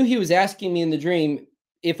 And I knew he was asking me in the dream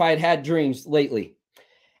if I had had dreams lately.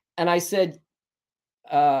 And I said,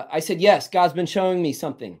 yes, God's been showing me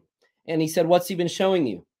something. And he said, what's he been showing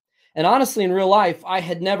you? And honestly, in real life, I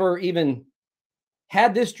had never even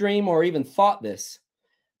had this dream or even thought this.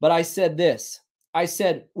 But I said this. I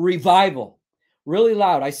said, revival. Really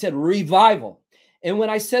loud. I said, revival. And when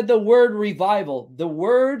I said the word revival, the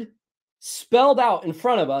word spelled out in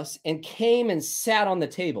front of us and came and sat on the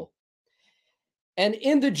table. And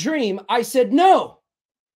in the dream, I said, no,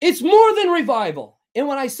 it's more than revival. And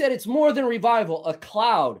when I said it's more than revival, a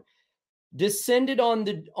cloud descended on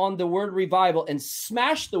the word revival and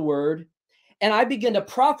smashed the word. And I began to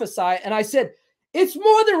prophesy. And I said, it's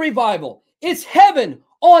more than revival. It's heaven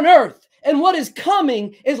on earth. And what is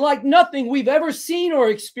coming is like nothing we've ever seen or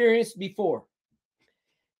experienced before.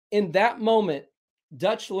 In that moment,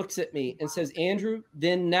 Dutch looks at me and says, Andrew,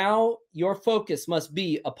 then now your focus must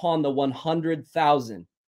be upon the 100,000.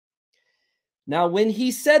 Now, when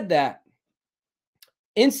he said that,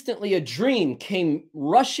 instantly a dream came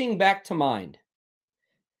rushing back to mind.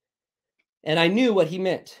 And I knew what he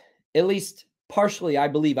meant. At least partially, I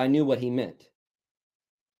believe I knew what he meant.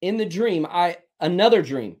 In the dream, another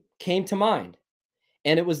dream came to mind.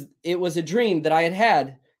 And it was a dream that I had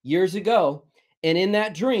had years ago. And in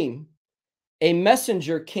that dream, a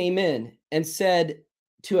messenger came in and said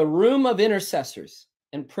to a room of intercessors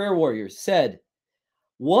and prayer warriors, said,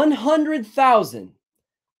 100,000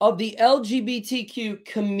 of the LGBTQ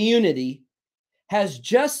community has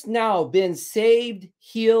just now been saved,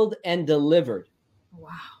 healed, and delivered. Wow.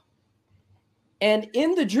 And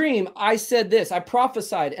in the dream, I said this, I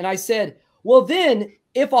prophesied, and I said, well, then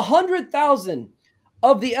if 100,000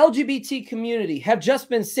 of the LGBT community have just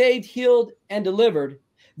been saved, healed, and delivered,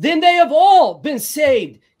 then they have all been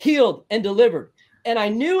saved, healed, and delivered. And I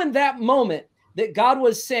knew in that moment that God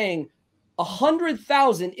was saying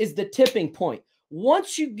 100,000 is the tipping point.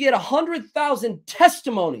 Once you get 100,000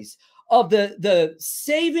 testimonies of the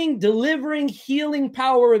saving, delivering, healing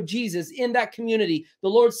power of Jesus in that community, the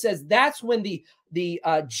Lord says that's when the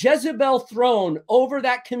Jezebel throne over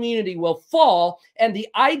that community will fall, and the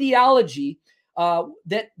ideology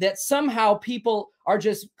that somehow people are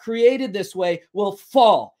just created this way will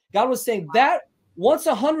fall. God was saying that once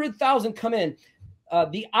 100,000 come in,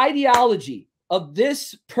 the ideology of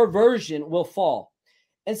this perversion will fall.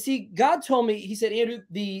 And see, God told me, he said, Andrew,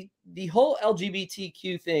 the whole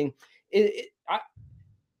LGBTQ thing,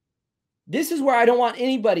 this is where I don't want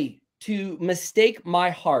anybody to mistake my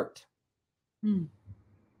heart. I'm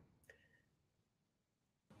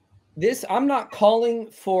not calling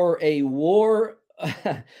for a war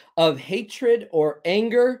of hatred or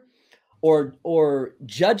anger or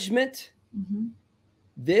judgment.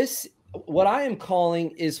 What I am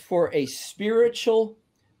calling is for a spiritual,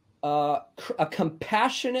 a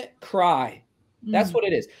compassionate cry That's what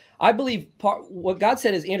it is. I believe what God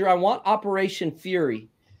said is, Andrew, I want Operation Fury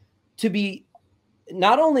to be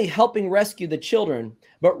not only helping rescue the children,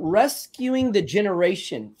 but rescuing the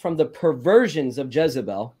generation from the perversions of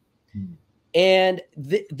Jezebel. And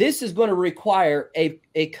this is going to require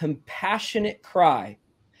a compassionate cry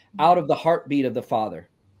out of the heartbeat of the Father.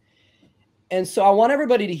 And so I want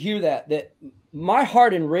everybody to hear that my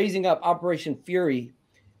heart in raising up Operation Fury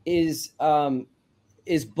is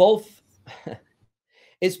both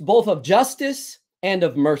it's both of justice and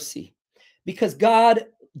of mercy, because God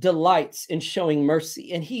delights in showing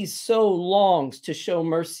mercy, and he so longs to show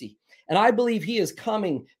mercy. And I believe he is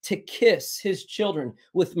coming to kiss his children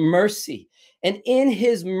with mercy. And in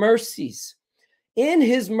his mercies,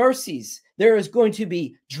 there is going to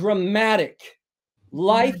be dramatic,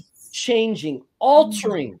 life-changing,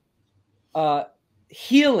 altering,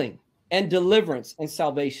 healing and deliverance and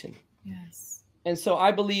salvation. Yes. And so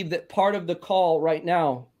I believe that part of the call right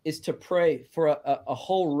now is to pray for a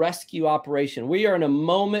whole rescue operation. We are in a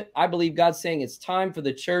moment, I believe God's saying it's time for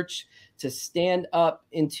the church to stand up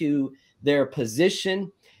into their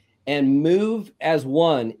position and move as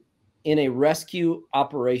one in a rescue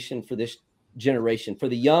operation for this generation, for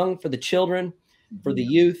the young, for the children, for the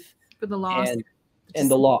youth, for the lost, and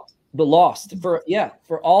the lost, for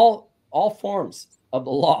all forms of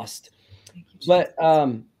the lost. But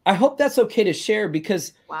I hope that's okay to share,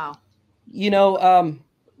 because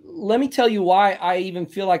let me tell you why I even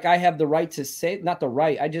feel like I have the right to say, not the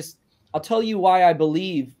right, I'll tell you why I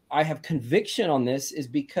believe I have conviction on this, is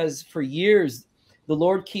because for years the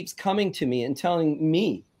Lord keeps coming to me and telling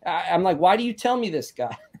me, I'm like, why do you tell me this,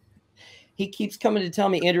 God? He keeps coming to tell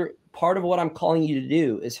me, Andrew, part of what I'm calling you to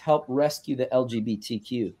do is help rescue the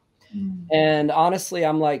LGBTQ. And honestly,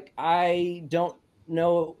 I'm like, I don't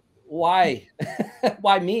know why,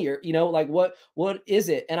 why me, or, like what is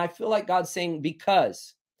it? And I feel like God's saying,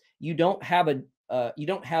 because you don't have you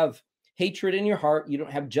don't have hatred in your heart, you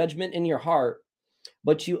don't have judgment in your heart,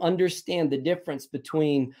 but you understand the difference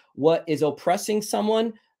between what is oppressing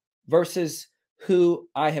someone versus who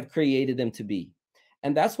I have created them to be.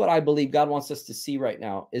 And that's what I believe God wants us to see right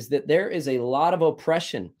now, is that there is a lot of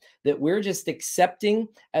oppression that we're just accepting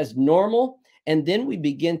as normal. And then we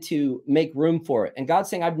begin to make room for it. And God's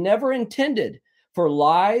saying, I've never intended for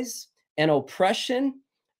lies and oppression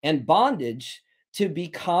and bondage to be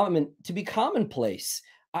commonplace.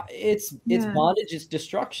 It's bondage, it's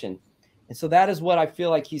destruction. And so that is what I feel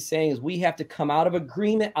like he's saying, is we have to come out of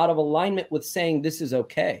agreement, out of alignment with saying this is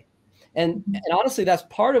okay. And honestly, that's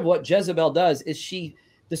part of what Jezebel does, is the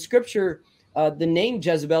scripture, the name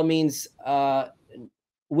Jezebel means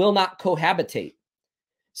will not cohabitate.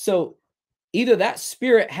 So either that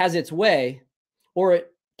spirit has its way, or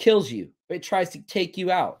it kills you, or it tries to take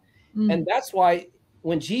you out. And that's why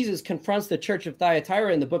when Jesus confronts the church of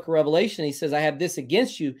Thyatira in the book of Revelation, he says, I have this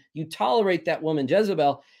against you. You tolerate that woman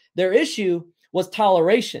Jezebel. Their issue was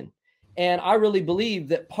toleration. And I really believe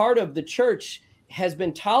that part of the church has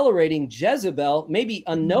been tolerating Jezebel, maybe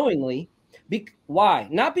unknowingly. Why?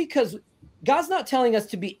 Not because God's not telling us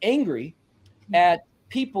to be angry at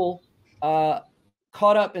people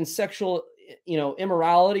caught up in sexual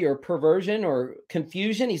immorality or perversion or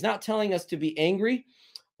confusion. He's not telling us to be angry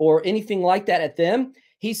or anything like that at them.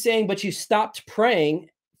 He's saying, but you stopped praying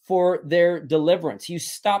for their deliverance. You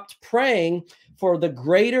stopped praying for the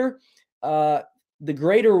greater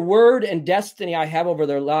word and destiny I have over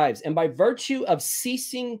their lives. And by virtue of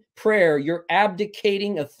ceasing prayer, you're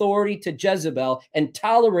abdicating authority to Jezebel and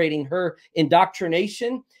tolerating her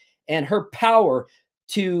indoctrination and her power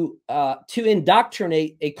to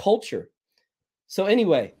indoctrinate a culture. So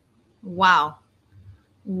anyway. Wow.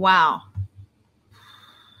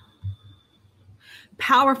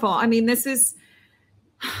 Powerful. I mean, this is,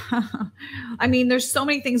 there's so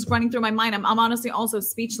many things running through my mind. I'm honestly also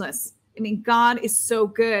speechless. I mean, God is so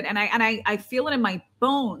good. And I feel it in my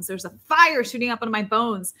bones. There's a fire shooting up in my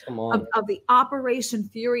bones of the Operation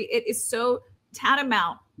Fury. It is so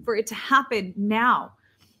tantamount for it to happen now.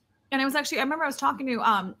 And I remember I was talking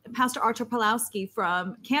to Pastor Archer Pulowski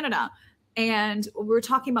from Canada, and we were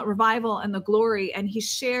talking about revival and the glory. And he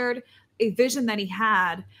shared a vision that he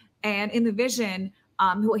had. And in the vision,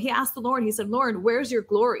 he asked the Lord, he said, Lord, where's your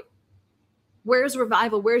glory? Where's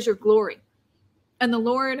revival? Where's your glory? And the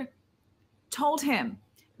Lord told him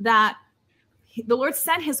that the Lord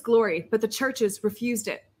sent his glory, but the churches refused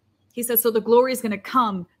it. He said, so the glory is going to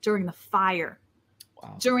come during the fire,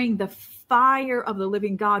 during the fire of the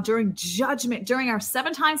living God, during judgment, during our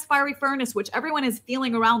 7 times fiery furnace, which everyone is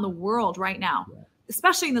feeling around the world right now,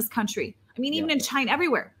 especially in this country. I mean, even in China,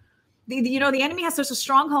 everywhere. The enemy has such a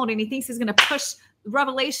stronghold, and he thinks he's going to push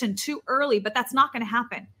revelation too early, but that's not going to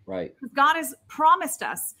happen. Right. God has promised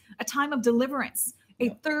us a time of deliverance, a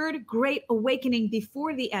third great awakening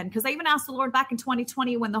before the end. Because I even asked the Lord back in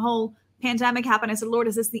 2020 when the whole pandemic happened, I said, Lord,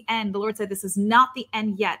 is this the end? The Lord said, this is not the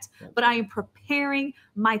end yet, but I am preparing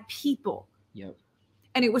my people. Yep.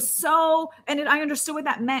 And it was so, and I understood what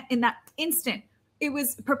that meant in that instant. It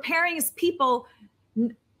was preparing his people,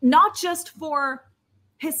 not just for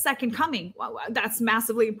his second coming. Well, that's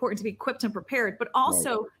massively important to be equipped and prepared, but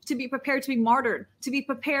also to be prepared to be martyred, to be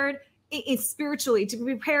prepared spiritually, to be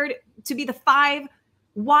prepared to be the 5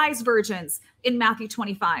 wise virgins in Matthew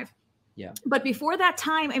 25. Yeah. But before that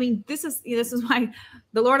time, I mean, this is why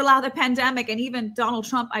the Lord allowed the pandemic, and even Donald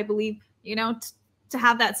Trump, I believe, to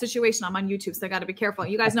have that situation. I'm on YouTube, so I got to be careful.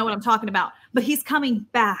 You guys know what I'm talking about. But he's coming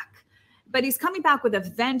back. But he's coming back with a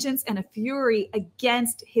vengeance and a fury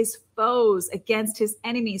against his foes, against his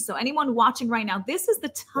enemies. So anyone watching right now, this is the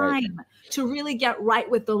time to really get right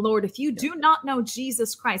with the Lord. If you do not know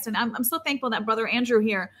Jesus Christ, and I'm so thankful that Brother Andrew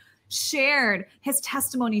here shared his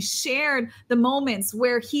testimony, shared the moments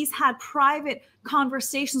where he's had private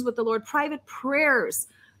conversations with the Lord, private prayers,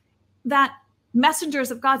 that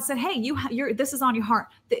messengers of God said, hey, this is on your heart.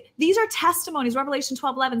 These are testimonies. Revelation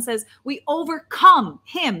 12:11 says, we overcome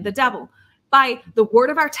him, the devil, by the word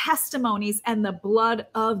of our testimonies and the blood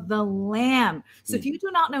of the Lamb. So if you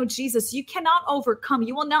do not know Jesus, you cannot overcome.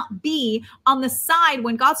 You will not be on the side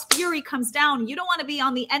when God's fury comes down. You don't want to be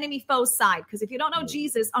on the enemy foe's side, because if you don't know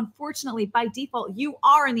Jesus, unfortunately, by default, you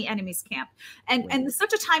are in the enemy's camp. And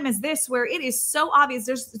such a time as this, where it is so obvious,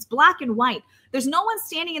 it's black and white. There's no one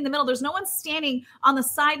standing in the middle. There's no one standing on the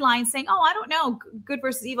sideline saying, oh, I don't know, good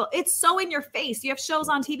versus evil. It's so in your face. You have shows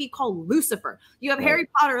on TV called Lucifer. You have Harry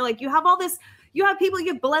Potter. Like, you have all this. You have people,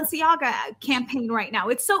 you have Balenciaga campaign right now.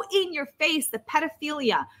 It's so in your face, the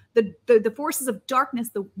pedophilia, the forces of darkness,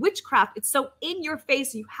 the witchcraft. It's so in your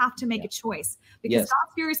face. You have to make a choice, because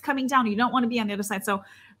God's fury is coming down. You don't want to be on the other side. So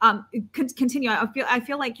continue. I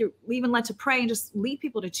feel like you're even led to pray and just lead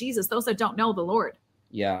people to Jesus, those that don't know the Lord.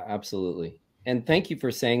 Yeah, absolutely. And thank you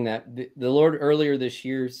for saying that. The Lord earlier this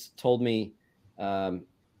year told me,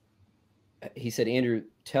 he said, Andrew,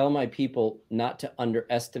 tell my people not to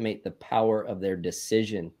underestimate the power of their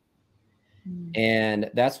decision.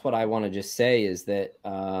 And that's what I want to just say is that,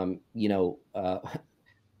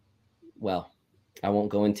 well, I won't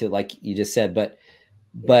go into, like you just said, but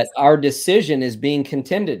our decision is being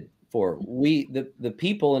contended for. The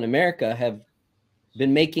people in America have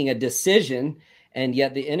been making a decision, and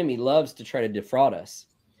yet the enemy loves to try to defraud us.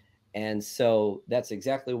 And so that's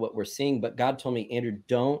exactly what we're seeing. But God told me, Andrew,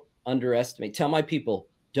 don't underestimate. Tell my people,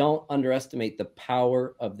 don't underestimate the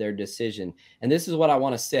power of their decision. And this is what I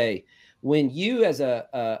want to say. When you, as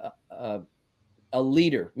a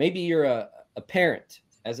leader, maybe you're a parent,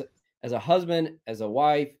 as a husband, as a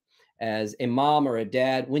wife, as a mom or a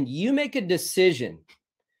dad, when you make a decision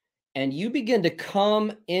and you begin to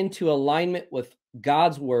come into alignment with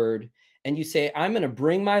God's word, and you say, I'm going to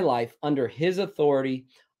bring my life under his authority,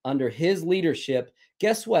 under his leadership,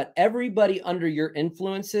 guess what? Everybody under your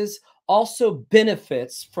influences also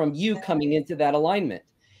benefits from you coming into that alignment.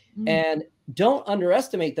 And don't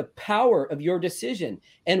underestimate the power of your decision.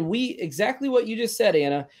 And exactly what you just said,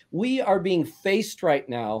 Anna, we are being faced right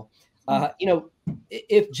now.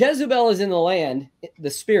 If Jezebel is in the land,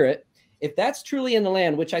 the spirit, if that's truly in the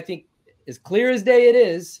land, which I think as clear as day it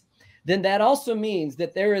is, then that also means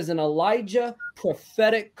that there is an Elijah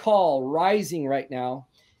prophetic call rising right now.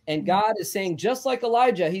 And God is saying, just like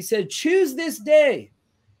Elijah, he said, choose this day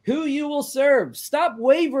who you will serve. Stop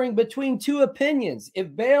wavering between two opinions.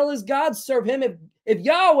 If Baal is God, serve him. If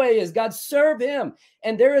Yahweh is God, serve him.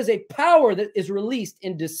 And there is a power that is released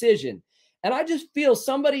in decision. And I just feel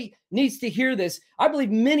somebody needs to hear this. I believe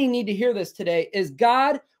many need to hear this today, is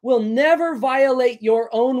God will never violate your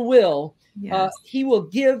own will. Yes. He will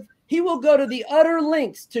go to the utter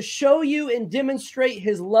lengths to show you and demonstrate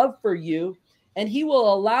his love for you. And he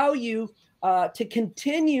will allow you to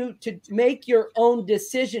continue to make your own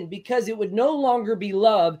decision, because it would no longer be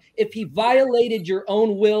love if he violated your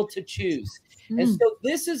own will to choose. And so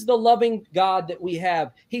this is the loving God that we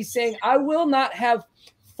have. He's saying, I will not have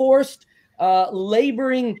forced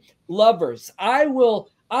laboring lovers. I will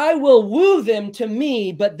woo them to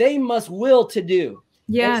me, but they must will to do.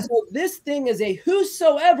 Yes. So this thing is a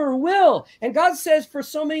whosoever will. And God says for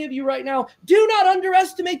so many of you right now, do not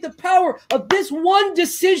underestimate the power of this one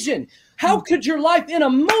decision. How could your life in a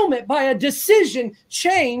moment by a decision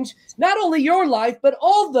change not only your life, but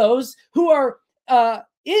all those who are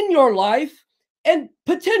in your life and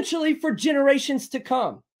potentially for generations to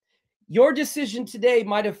come? Your decision today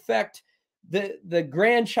might affect the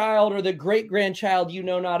grandchild or the great grandchild you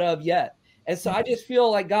know not of yet. And so I just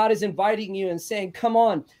feel like God is inviting you and saying, come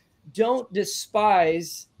on, don't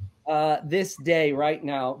despise this day right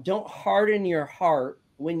now. Don't harden your heart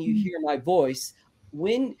when you hear my voice.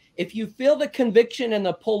 If you feel the conviction and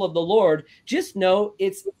the pull of the Lord, just know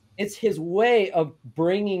it's his way of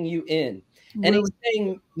bringing you in. And he's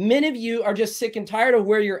saying, many of you are just sick and tired of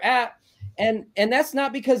where you're at. And that's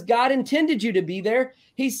not because God intended you to be there.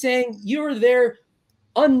 He's saying you are there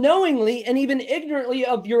unknowingly and even ignorantly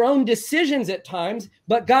of your own decisions at times,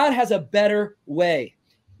 but God has a better way.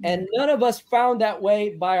 And none of us found that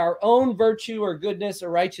way by our own virtue or goodness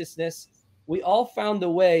or righteousness. We all found the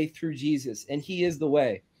way through Jesus, and he is the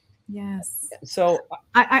way. Yes. So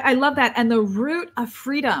I love that. And the root of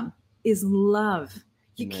freedom is love.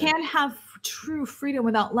 You Amen. Can't have true freedom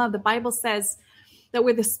without love. The Bible says that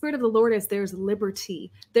where the Spirit of the Lord is, there's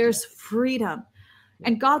liberty, there's freedom.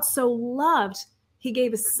 And God so loved, he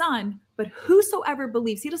gave his son, but whosoever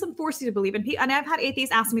believes, he doesn't force you to believe. And I've had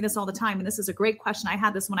atheists ask me this all the time. And this is a great question. I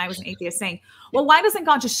had this when I was an atheist saying, well, why doesn't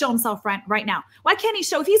God just show himself right now? Why can't he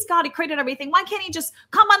show, if he's God, he created everything. Why can't he just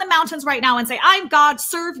come on the mountains right now and say, I'm God,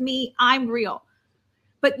 serve me, I'm real.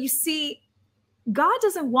 But you see, God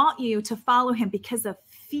doesn't want you to follow him because of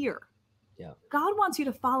fear. Yeah. God wants you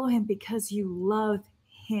to follow him because you love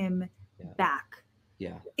him back.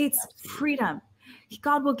 Yeah. It's Absolutely. freedom.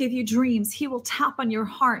 God will give you dreams. He will tap on your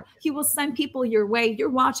heart. He will send people your way. You're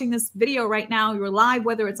watching this video right now. You're live,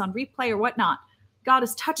 whether it's on replay or whatnot. God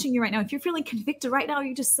is touching you right now. If you're feeling convicted right now,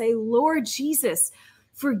 you just say, Lord Jesus,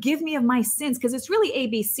 forgive me of my sins. Because it's really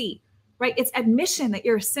ABC, right? It's admission that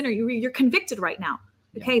you're a sinner. You're convicted right now.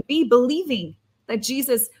 Okay. Yeah. Be believing that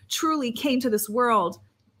Jesus truly came to this world,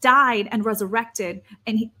 died and resurrected,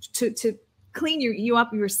 and to clean you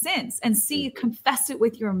up your sins, and see you confess it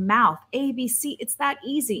with your mouth. ABC. It's that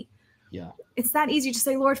easy. Yeah. It's that easy to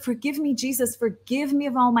say, Lord, forgive me, Jesus. Forgive me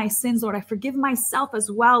of all my sins, Lord. I forgive myself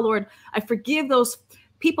as well, Lord. I forgive those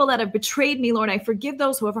people that have betrayed me, Lord. I forgive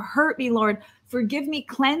those who have hurt me, Lord. Forgive me,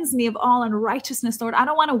 cleanse me of all unrighteousness, Lord. I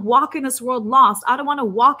don't want to walk in this world lost. I don't want to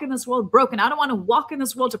walk in this world broken. I don't want to walk in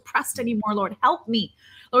this world depressed anymore, Lord. Help me.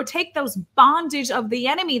 Lord, take those bondage of the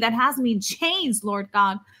enemy that has me in chains, Lord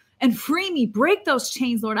God, and free me. Break those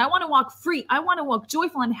chains, Lord. I want to walk free. I want to walk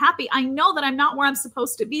joyful and happy. I know that I'm not where I'm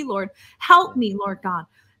supposed to be, Lord. Help me, Lord God.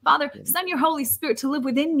 Father, send your Holy Spirit to live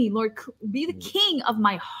within me, Lord. Be the king of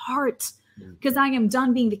my heart, because I am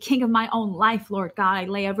done being the king of my own life, Lord God. I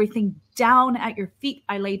lay everything down at your feet.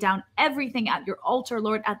 I lay down everything at your altar,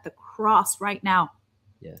 Lord, at the cross right now.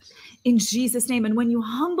 Yes. In Jesus' name. And when you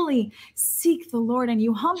humbly seek the Lord and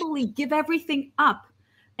you humbly give everything up,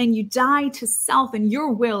 and you die to self and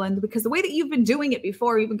your will, and because the way that you've been doing it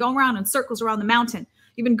before, you've been going around in circles around the mountain.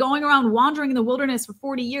 You've been going around wandering in the wilderness for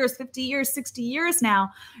 40 years, 50 years, 60 years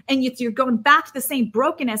now, and you're going back to the same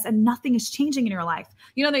brokenness, and nothing is changing in your life.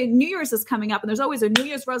 You know, the New Year's is coming up, and there's always a New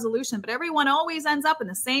Year's resolution, but everyone always ends up in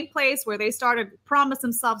the same place where they started promise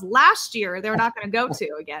themselves last year they're not going to go to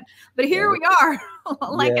again. But here we are,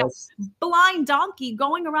 like a blind donkey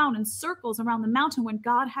going around in circles around the mountain, when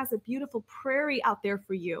God has a beautiful prairie out there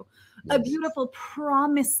for you. A beautiful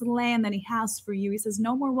promised land that he has for you. He says,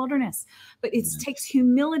 no more wilderness, but it takes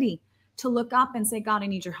humility to look up and say, God, I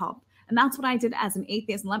need your help. And that's what I did as an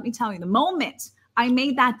atheist. And let me tell you, the moment I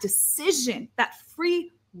made that decision, that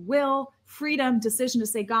free will, freedom decision to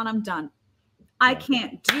say, God, I'm done. I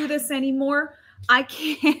can't do this anymore. I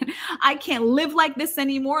can't live like this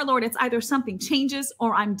anymore. Lord, it's either something changes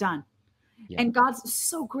or I'm done. Yeah. And God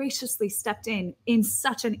so graciously stepped in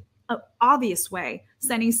such an obvious way,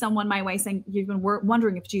 sending someone my way saying, you've been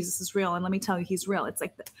wondering if Jesus is real. And let me tell you, he's real. It's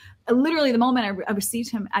like literally the moment I received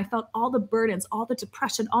him, I felt all the burdens, all the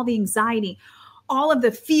depression, all the anxiety, all of the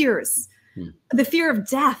fears, the fear of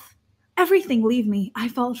death, everything leave me. I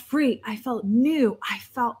felt free. I felt new. I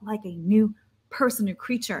felt like a new person, a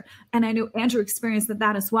creature. And I know Andrew experienced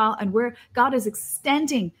that as well. And where God is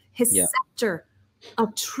extending his scepter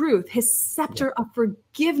of truth, his scepter of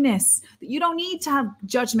forgiveness. You don't need to have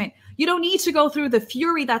judgment. You don't need to go through the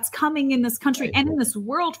fury that's coming in this country and in this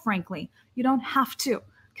world, frankly. You don't have to,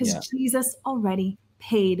 because Jesus already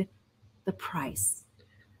paid the price.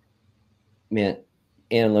 Man,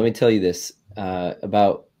 and let me tell you this.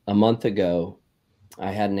 About a month ago,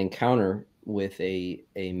 I had an encounter with a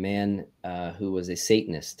man who was a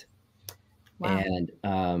Satanist. Wow.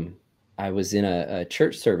 And I was in a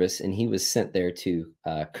church service, and he was sent there to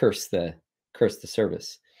curse the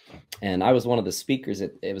service. And I was one of the speakers.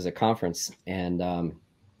 It was a conference, and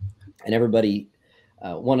everybody,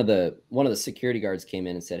 one of the security guards came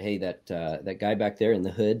in and said, "Hey, that guy back there in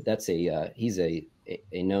the hood, he's a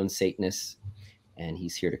a known Satanist, and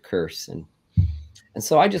he's here to curse. And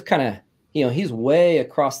so I just kind of, you know, he's way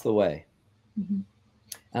across the way. And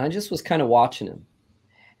I just was kind of watching him.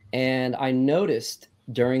 And I noticed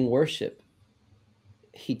during worship,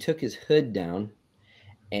 he took his hood down,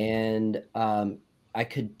 and I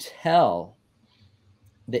could tell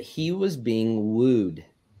that he was being wooed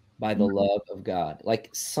by the love of God. Like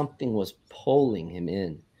something was pulling him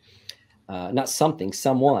in. Not something,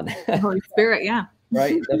 someone. Holy Spirit, yeah.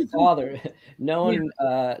 Right? The Father. No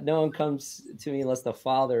one comes to me unless the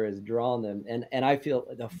Father has drawn them. And I feel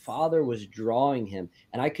the Father was drawing him,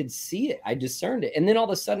 and I could see it. I discerned it. And then all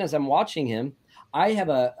of a sudden, as I'm watching him, I have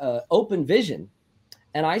a open vision,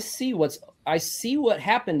 and I see what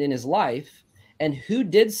happened in his life and who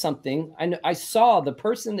did something. I saw the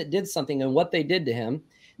person that did something and what they did to him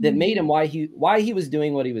that made him why he was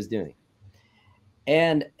doing what he was doing.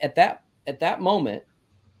 And at that moment,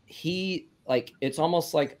 it's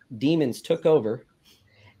almost like demons took over,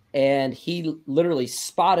 and he literally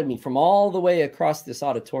spotted me from all the way across this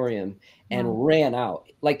auditorium and ran out.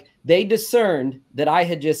 Like they discerned that I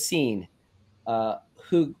had just seen what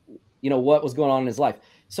was going on in his life.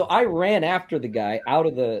 So I ran after the guy out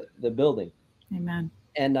of the building. Amen.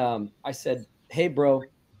 And I said, "Hey, bro,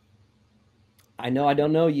 I know I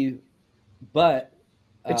don't know you, but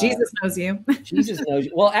Jesus knows you." Jesus knows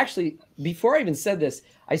you. Well, actually, before I even said this,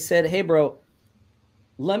 I said, "Hey, bro,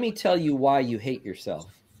 let me tell you why you hate yourself."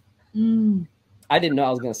 I didn't know I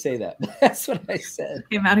was going to say that. But that's what I said.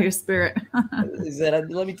 Came out of your spirit. I said,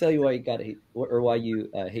 "Let me tell you why you got to hate, or why you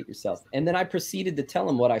hate yourself." And then I proceeded to tell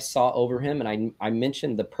him what I saw over him, and I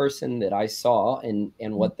mentioned the person that I saw and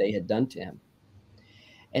what they had done to him.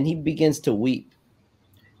 And he begins to weep,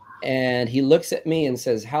 and he looks at me and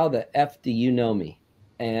says, "How the F do you know me?"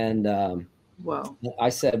 And whoa. I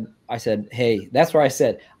said, "Hey," that's where I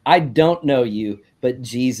said, "I don't know you, but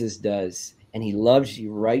Jesus does. And he loves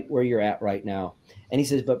you right where you're at right now." And he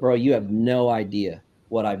says, "But bro, you have no idea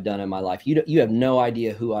what I've done in my life. You have no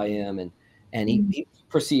idea who I am." And he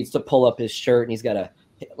proceeds to pull up his shirt, and he's got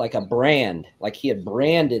a brand, like he had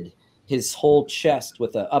branded his whole chest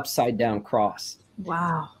with an upside down cross.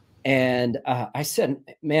 Wow. And I said,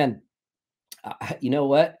 "Man, you know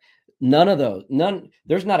what?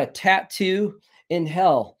 There's not a tattoo in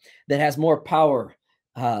hell that has more power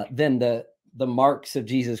than the marks of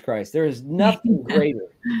Jesus Christ. There is nothing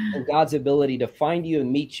greater than God's ability to find you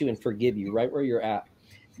and meet you and forgive you right where you're at."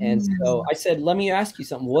 And so I said, "Let me ask you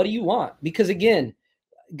something. What do you want?" Because again,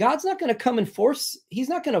 God's not going to come and he's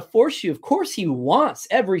not going to force you. Of course, he wants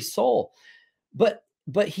every soul, but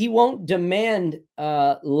he won't demand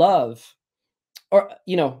love, or,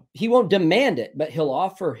 he won't demand it, but he'll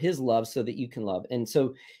offer his love so that you can love. And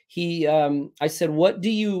so I said, what do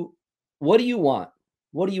you want?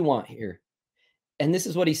 What do you want here?" And this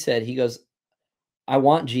is what he said. He goes, "I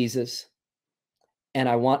want Jesus, and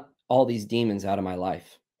I want all these demons out of my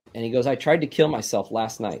life." And he goes, "I tried to kill myself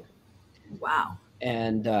last night." Wow.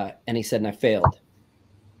 And he said, "And I failed."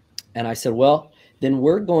 And I said, "Well, then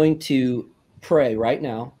we're going to pray right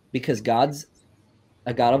now, because God's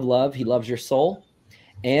a God of love. He loves your soul,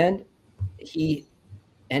 and he's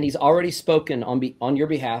already spoken on your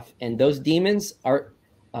behalf. And those demons are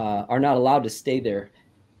not allowed to stay there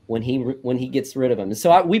when he gets rid of them." And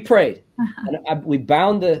so we prayed, and we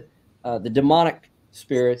bound the demonic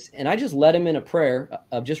spirits, and I just led him in a prayer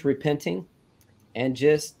of just repenting, and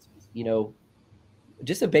just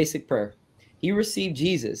a basic prayer. He received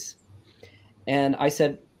Jesus, and I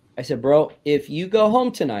said, "Bro, if you go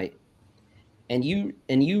home tonight and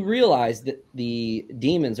you realize that the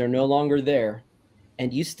demons are no longer there,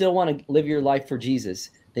 and you still want to live your life for Jesus,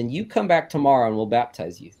 then you come back tomorrow and we'll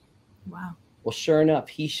baptize you." Wow. Well, sure enough,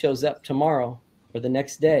 he shows up tomorrow or the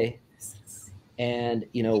next day, and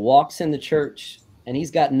walks in the church, and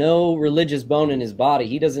he's got no religious bone in his body.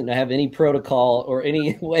 He doesn't have any protocol or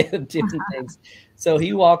any way of doing things. So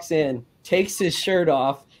he walks in, takes his shirt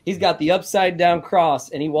off. He's got the upside down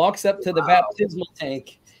cross, and he walks up to the baptismal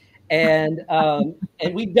tank, and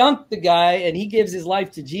we dunked the guy, and he gives his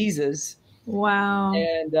life to Jesus. Wow.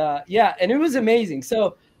 And and it was amazing.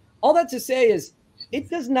 So all that to say is, it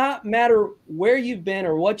does not matter where you've been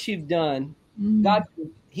or what you've done. God,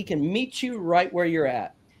 he can meet you right where you're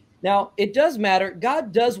at. Now, it does matter.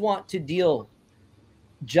 God does want to deal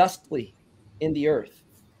justly in the earth.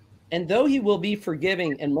 And though he will be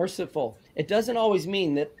forgiving and merciful, it doesn't always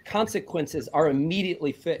mean that consequences are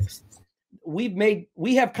immediately fixed.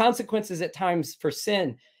 We have consequences at times for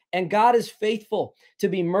sin, and God is faithful to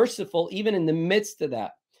be merciful even in the midst of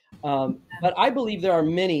that. But I believe there are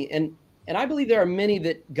many, and and I believe there are many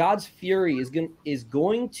that God's fury is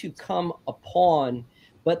going to come upon,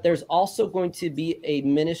 but there's also going to be a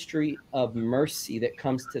ministry of mercy that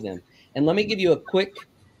comes to them. And let me give you a quick,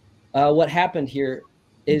 what happened here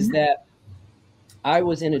is that I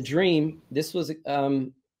was in a dream. This was a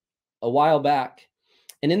while back.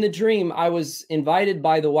 And in the dream, I was invited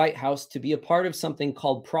by the White House to be a part of something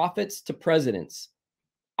called Prophets to Presidents.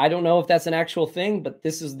 I don't know if that's an actual thing, but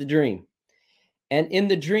this is the dream. And in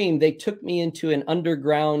the dream, they took me into an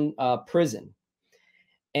underground prison.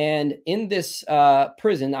 And in this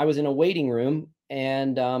prison, I was in a waiting room,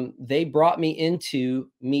 and they brought me in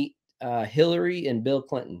to meet Hillary and Bill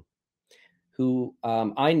Clinton, who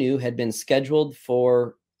I knew had been scheduled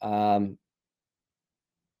for,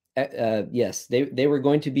 yes, they were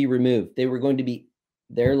going to be removed. They were going to be,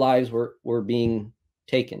 their lives were being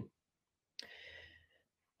taken.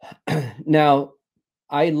 Now,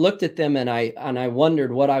 I looked at them and I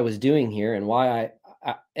wondered what I was doing here and why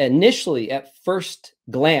I initially, at first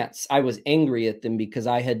glance, I was angry at them because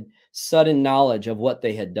I had sudden knowledge of what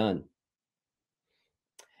they had done.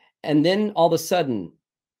 And then all of a sudden,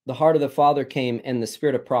 the heart of the Father came and the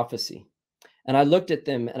spirit of prophecy. And I looked at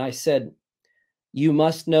them and I said, you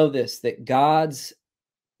must know this, that God's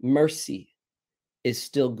mercy is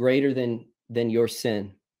still greater than your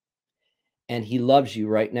sin. And he loves you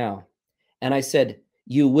right now. And I said,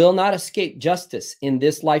 you will not escape justice in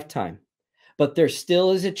this lifetime, but there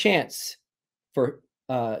still is a chance for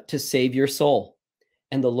to save your soul.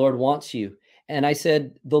 And the Lord wants you. And I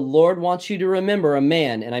said, the Lord wants you to remember a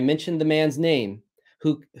man, and I mentioned the man's name,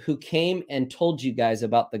 who came and told you guys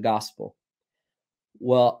about the gospel.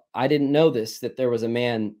 Well, I didn't know this, that there was a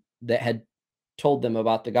man that had told them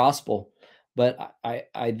about the gospel, but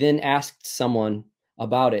I then asked someone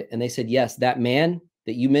about it, and they said, yes, that man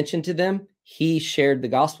that you mentioned to them, he shared the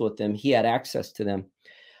gospel with them. He had access to them.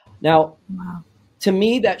 Now, wow. To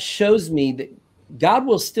me, that shows me that God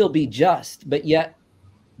will still be just, but yet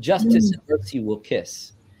justice and mercy will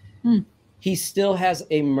kiss. He still has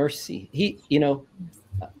a mercy. He,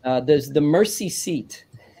 there's the mercy seat.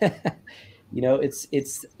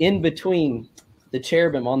 It's in between the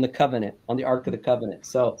cherubim on the covenant, on the Ark of the Covenant.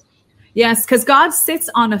 So, yes, because God sits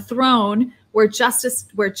on a throne where justice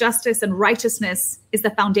and righteousness is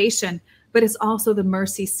the foundation, but it's also the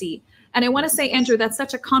mercy seat. And I want to say, Andrew, that's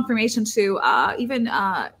such a confirmation to even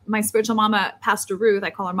my spiritual mama, Pastor Ruth. I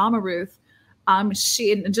call her Mama Ruth.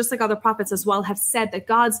 She, and just like other prophets as well, have said that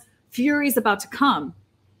God's fury is about to come.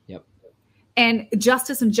 Yep. And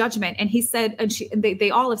justice and judgment. And he said, and they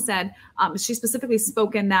all have said, she specifically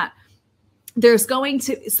spoken that there's going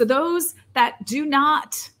to, so those that do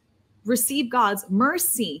not receive God's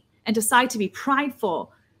mercy and decide to be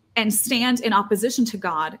prideful and stand in opposition to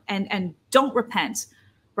God and don't repent,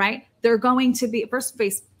 right? They're going to be, first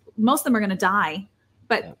face, most of them are going to die.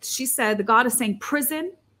 But she said, the God is saying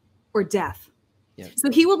prison or death.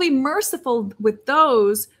 So he will be merciful with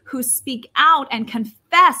those who speak out and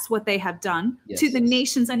confess what they have done to the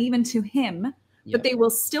nations and even to him, but they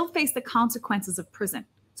will still face the consequences of prison.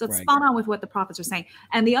 So it's spot on with what the prophets are saying.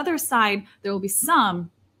 And the other side, there will be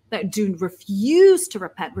some that do refuse to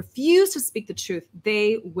repent, refuse to speak the truth.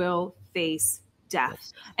 They will face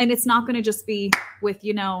death. And it's not going to just be with,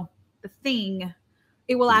 the thing.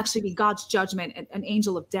 It will actually be God's judgment, an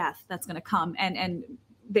angel of death that's going to come. And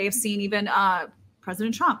they have seen even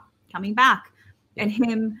President Trump coming back and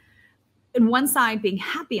him on one side being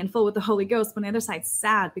happy and full with the Holy Ghost, but on the other side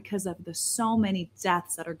sad because of the so many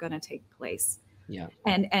deaths that are going to take place. Yeah.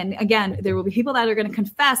 And again, there will be people that are going to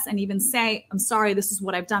confess and even say, I'm sorry, this is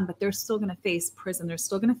what I've done, but they're still going to face prison. They're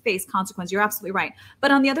still going to face consequence. You're absolutely right.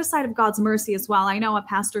 But on the other side of God's mercy as well, I know a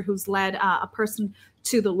pastor who's led a person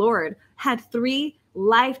to the Lord had 3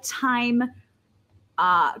 lifetime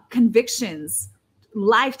convictions,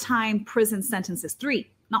 lifetime prison sentences, 3,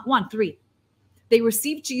 not 1, 3. They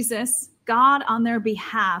received Jesus, God on their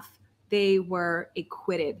behalf. They were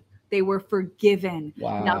acquitted. They were forgiven.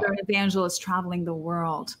 Wow. Now they're an evangelist traveling the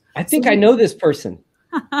world. I think I know this person.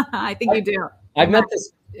 I think you do. I met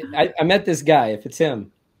this guy, if it's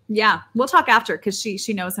him. Yeah, we'll talk after because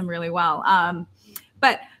she knows him really well.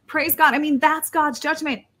 But praise God. I mean, that's God's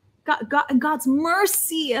judgment, God, and God's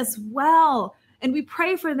mercy as well. And we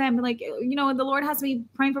pray for them. Like, the Lord has me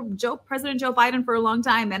praying for President Joe Biden for a long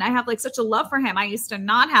time. And I have such a love for him. I used to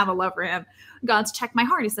not have a love for him. God's checked my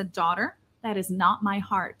heart. He said, daughter, that is not my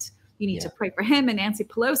heart. You need to pray for him and Nancy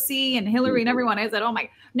Pelosi and Hillary and everyone. I said, oh my,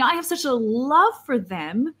 now I have such a love for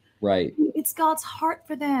them. Right. It's God's heart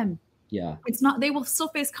for them. Yeah. It's not, they will still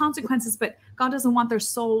face consequences, but God doesn't want their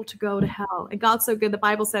soul to go to hell. And God's so good. The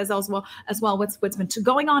Bible says as well, what's been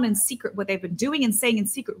going on in secret, what they've been doing and saying in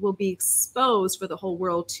secret will be exposed for the whole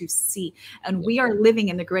world to see. And we are living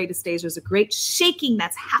in the greatest days. There's a great shaking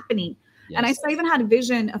that's happening. Yes. And I even had a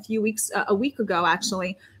vision a week ago,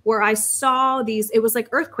 actually, where I saw these, it was like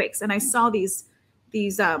earthquakes. And I saw these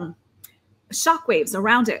shock waves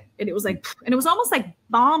around it. And it was like, and it was almost like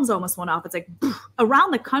bombs almost went off. It's like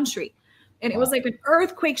around the country. And it was like an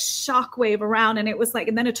earthquake shock wave around. And it was like,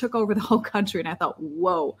 and then it took over the whole country. And I thought,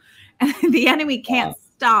 whoa, and the enemy can't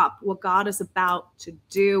stop what God is about to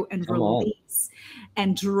do and release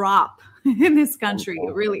and drop in this country.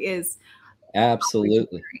 It really is.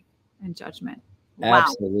 Absolutely. And judgment. Wow.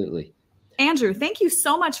 Absolutely. Andrew, thank you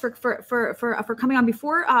so much for coming on.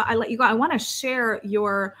 Before I let you go, I want to share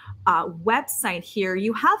your website here.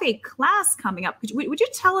 You have a class coming up. Would you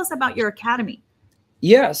tell us about your academy?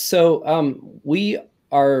 Yeah, so we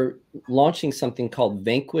are launching something called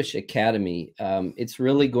Vanquish Academy. It's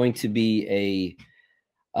really going to be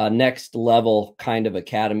a next level kind of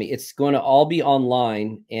academy. It's going to all be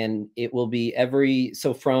online, and it will be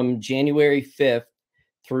so from January 5th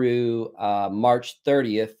through March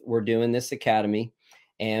 30th, we're doing this academy,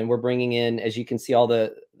 and we're bringing in, as you can see, all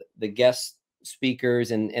the guest speakers,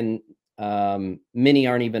 and many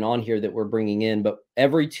aren't even on here that we're bringing in, but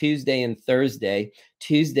every Tuesday and Thursday,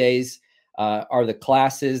 Tuesdays are the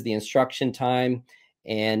classes, the instruction time,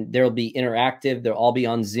 and there'll be interactive. They'll all be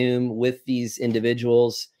on Zoom with these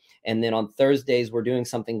individuals. And then on Thursdays, we're doing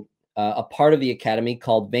something, a part of the academy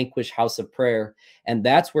called Vanquish House of Prayer. And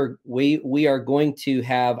that's where we are going to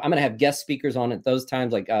have, I'm going to have guest speakers on at those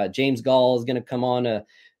times. Like James Gall is going to come on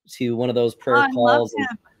to one of those prayer calls.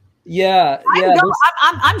 Yeah.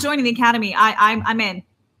 I'm joining the academy. I'm in.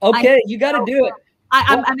 Okay. You got to do it.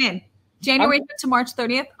 I'm in. January 5th to March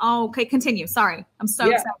 30th. Oh, okay. Continue. Sorry. I'm so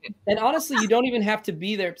excited. And honestly, you don't even have to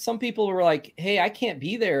be there. Some people were like, hey, I can't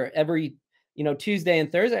be there every, Tuesday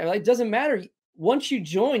and Thursday. Like, it doesn't matter. Once you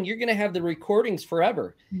join, you're going to have the recordings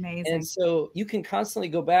forever. Amazing. And so you can constantly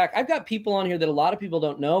go back. I've got people on here that a lot of people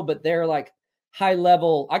don't know, but they're like high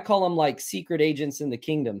level. I call them like secret agents in the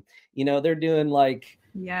kingdom. They're doing like,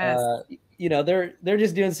 they're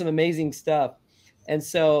just doing some amazing stuff. And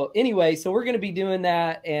so anyway, so we're going to be doing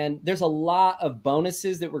that. And there's a lot of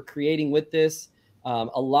bonuses that we're creating with this.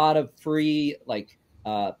 A lot of free, like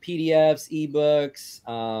PDFs, eBooks,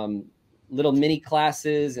 little mini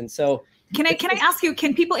classes. And so can I ask you,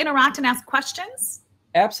 can people interact and ask questions?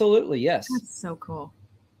 Absolutely. Yes. That's so cool.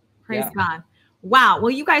 Praise God. Wow.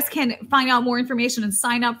 Well, you guys can find out more information and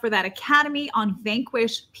sign up for that academy on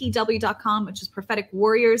vanquishpw.com, which is Prophetic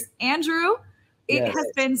Warriors. Andrew, it has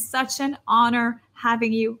been such an honor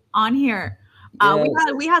having you on here.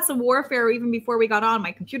 We had some warfare even before we got on.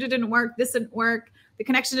 My computer didn't work. This didn't work. The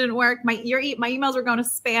connection didn't work. My emails were going to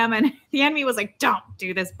spam, and the enemy was like, don't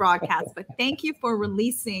do this broadcast. But thank you for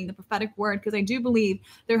releasing the prophetic word, because I do believe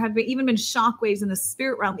there have even been shockwaves in the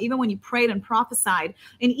spirit realm, even when you prayed and prophesied,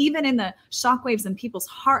 and even in the shockwaves in people's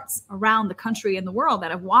hearts around the country and the world that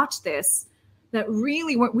have watched this, that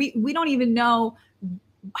really we don't even know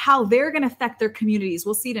how they're going to affect their communities.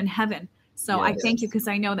 We'll see it in heaven. So I thank you, because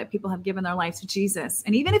I know that people have given their lives to Jesus.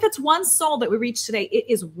 And even if it's one soul that we reach today, it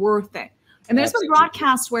is worth it. And there's been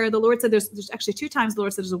broadcasts where the Lord said, there's actually 2 times the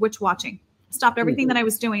Lord said there's a witch watching. Stopped everything that I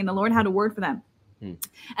was doing, and the Lord had a word for them. And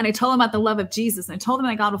I told them about the love of Jesus, and I told them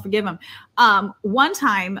that God will forgive them. One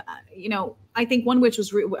time, I think one witch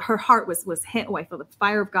her heart was hit. Oh, I feel the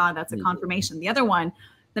fire of God. That's a confirmation. The other one,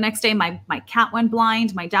 the next day, my cat went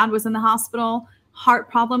blind. My dad was in the hospital. Heart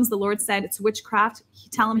problems. The Lord said it's witchcraft.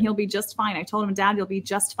 Tell him he'll be just fine. I told him, Dad, you'll be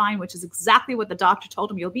just fine, which is exactly what the doctor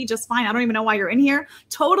told him. You'll be just fine. I don't even know why you're in here.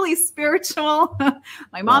 Totally spiritual.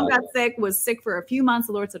 My mom got sick, was sick for a few months.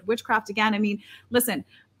 The Lord said witchcraft again. I mean, listen,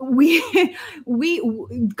 God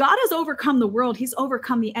has overcome the world. He's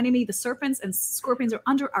overcome the enemy. The serpents and scorpions are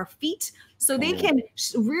under our feet, so they can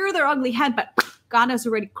rear their ugly head, but God has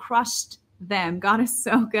already crushed them. God is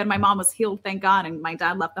so good. My mom was healed, thank God, and my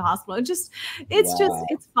dad left the hospital.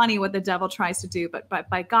 It's funny what the devil tries to do, but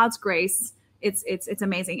by God's grace, it's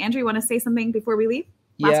amazing. Andrew, you want to say something before we leave?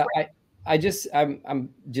 I'm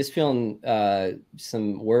just feeling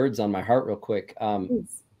some words on my heart real quick.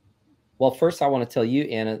 Well, first I want to tell you,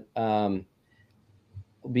 Anna,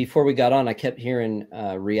 before we got on, I kept hearing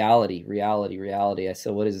reality. I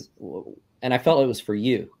said, what is, and I felt it was for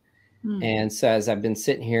you. And so as I've been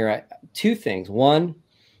sitting here, 2 things. One,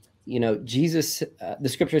 Jesus, the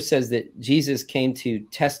scripture says that Jesus came to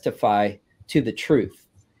testify to the truth.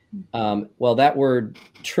 Well, that word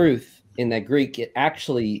truth in that Greek, it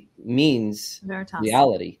actually means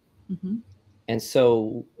reality. Mm-hmm. And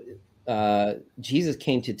so Jesus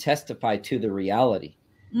came to testify to the reality.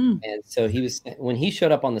 And so when he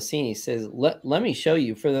showed up on the scene, he says, let me show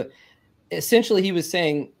you. Essentially he was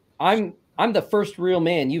saying, I'm the first real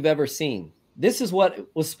man you've ever seen. This is what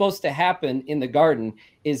was supposed to happen in the garden,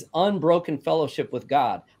 is unbroken fellowship with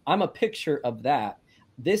God. I'm a picture of that.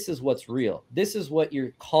 This is what's real. This is what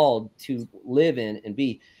you're called to live in and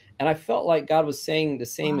be. And I felt like God was saying the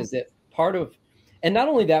same, as that part of, and not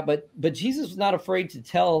only that, but Jesus was not afraid to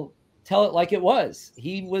tell it like it was.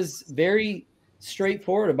 He was very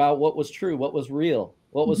straightforward about what was true, what was real,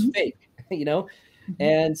 what was fake, you know?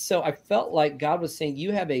 And so I felt like God was saying,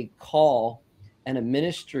 you have a call and a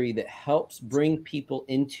ministry that helps bring people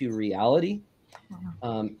into reality,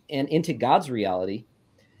 and into God's reality.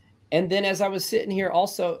 And then as I was sitting here,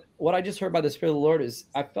 also what I just heard by the Spirit of the Lord is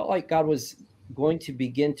I felt like God was going to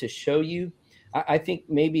begin to show you. I think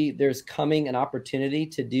maybe there's coming an opportunity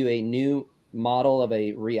to do a new model of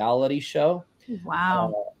a reality show.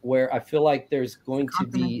 Wow. Where I feel like there's going to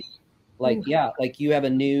be like you have a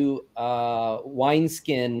new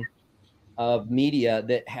wineskin of media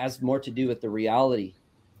that has more to do with the reality.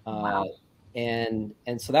 And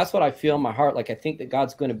so that's what I feel in my heart. Like, I think that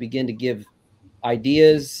God's going to begin to give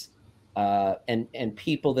ideas and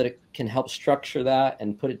people that can help structure that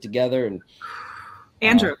and put it together. And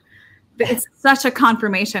Andrew, it's such a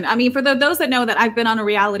confirmation. I mean, for those that know that I've been on a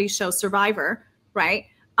reality show, Survivor, right?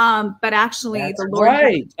 But actually that's the Lord.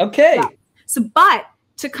 Right. Okay. Yeah. So, but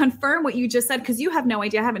to confirm what you just said, because you have no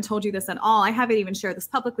idea, I haven't told you this at all. I haven't even shared this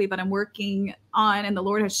publicly, but I'm working on, and the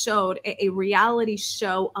Lord has showed a reality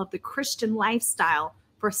show of the Christian lifestyle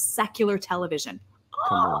for secular television.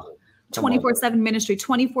 24/7 ministry,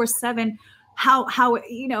 24/7, how,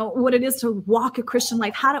 you know, what it is to walk a Christian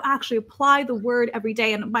life, how to actually apply the word every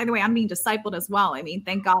day. And by the way, I'm being discipled as well. I mean,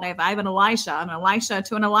 thank God I have an Elisha, I'm an Elisha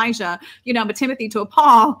to an Elijah, you know, I'm a Timothy to a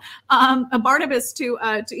Paul, a Barnabas to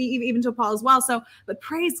even to a Paul as well. So, but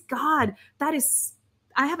praise God, that is,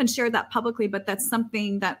 I haven't shared that publicly, but that's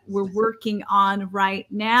something that we're working on right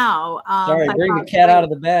now. Sorry, bring the cat out of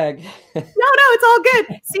the bag. No, it's all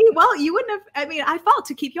good. See, well, you wouldn't have, I mean, I felt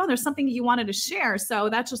to keep you on. There's something you wanted to share. So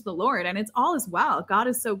that's just the Lord, and it's all as well. God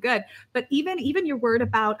is so good. But even your word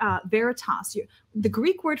about veritas, the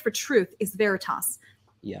Greek word for truth is veritas.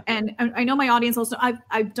 Yeah. And I know my audience also,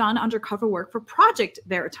 I've done undercover work for Project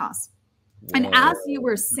Veritas. Whoa. And as you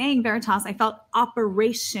were saying veritas, I felt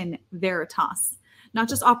Operation Veritas. Not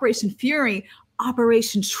just Operation Fury,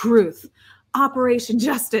 Operation Truth, Operation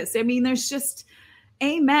Justice. I mean, there's just,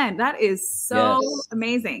 amen. That is so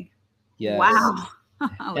amazing. Yes. Wow.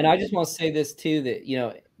 And I just want to say this too, that, you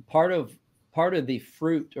know, part of the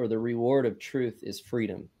fruit or the reward of truth is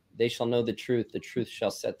freedom. They shall know the truth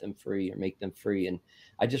shall set them free or make them free. And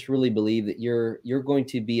I just really believe that you're going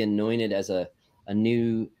to be anointed as a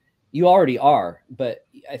new, you already are, but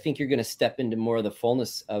I think you're going to step into more of the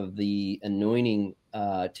fullness of the anointing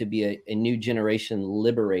to be a new generation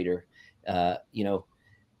liberator, you know,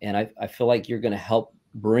 and I feel like you're going to help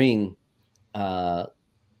bring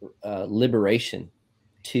liberation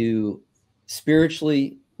to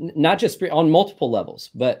spiritually, not just on multiple levels,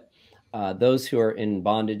 but those who are in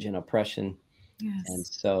bondage and oppression. Yes. And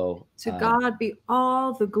so to God be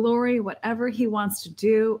all the glory, whatever he wants to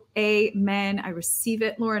do. Amen. I receive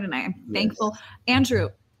it, Lord, and I am thankful. Andrew,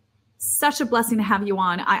 such a blessing to have you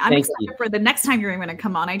on. I'm excited for the next time you're going to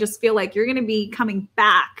come on. I just feel like you're going to be coming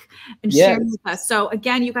back and sharing with us. So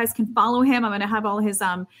again, you guys can follow him. I'm going to have all his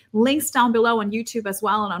links down below on YouTube as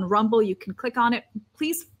well. And on Rumble, you can click on it.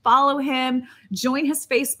 Please follow him, join his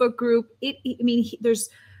Facebook group. There's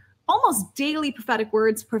almost daily prophetic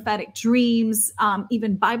words, prophetic dreams,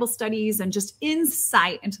 even Bible studies, and just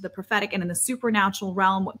insight into the prophetic and in the supernatural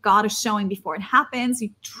realm, what God is showing before it happens. You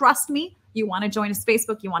trust me. You want to join his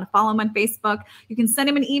Facebook. You want to follow him on Facebook. You can send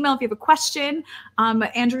him an email if you have a question.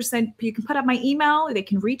 Andrew said you can put up my email. They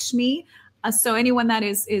can reach me. So anyone that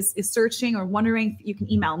is searching or wondering, you can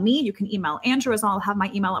email me. You can email Andrew as well. I'll have my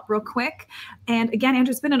email up real quick. And again,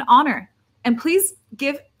 Andrew, it's been an honor. And please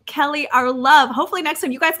give Kelly our love. Hopefully next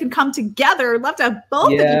time you guys can come together. I'd love to have both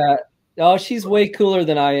of you. Oh, she's way cooler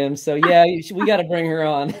than I am. So yeah, we got to bring her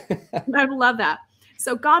on. I love that.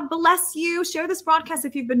 So God bless you. Share this broadcast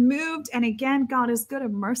if you've been moved. And again, God is good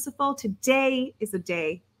and merciful. Today is a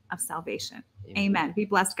day of salvation. Amen. Be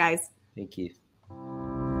blessed, guys. Thank you.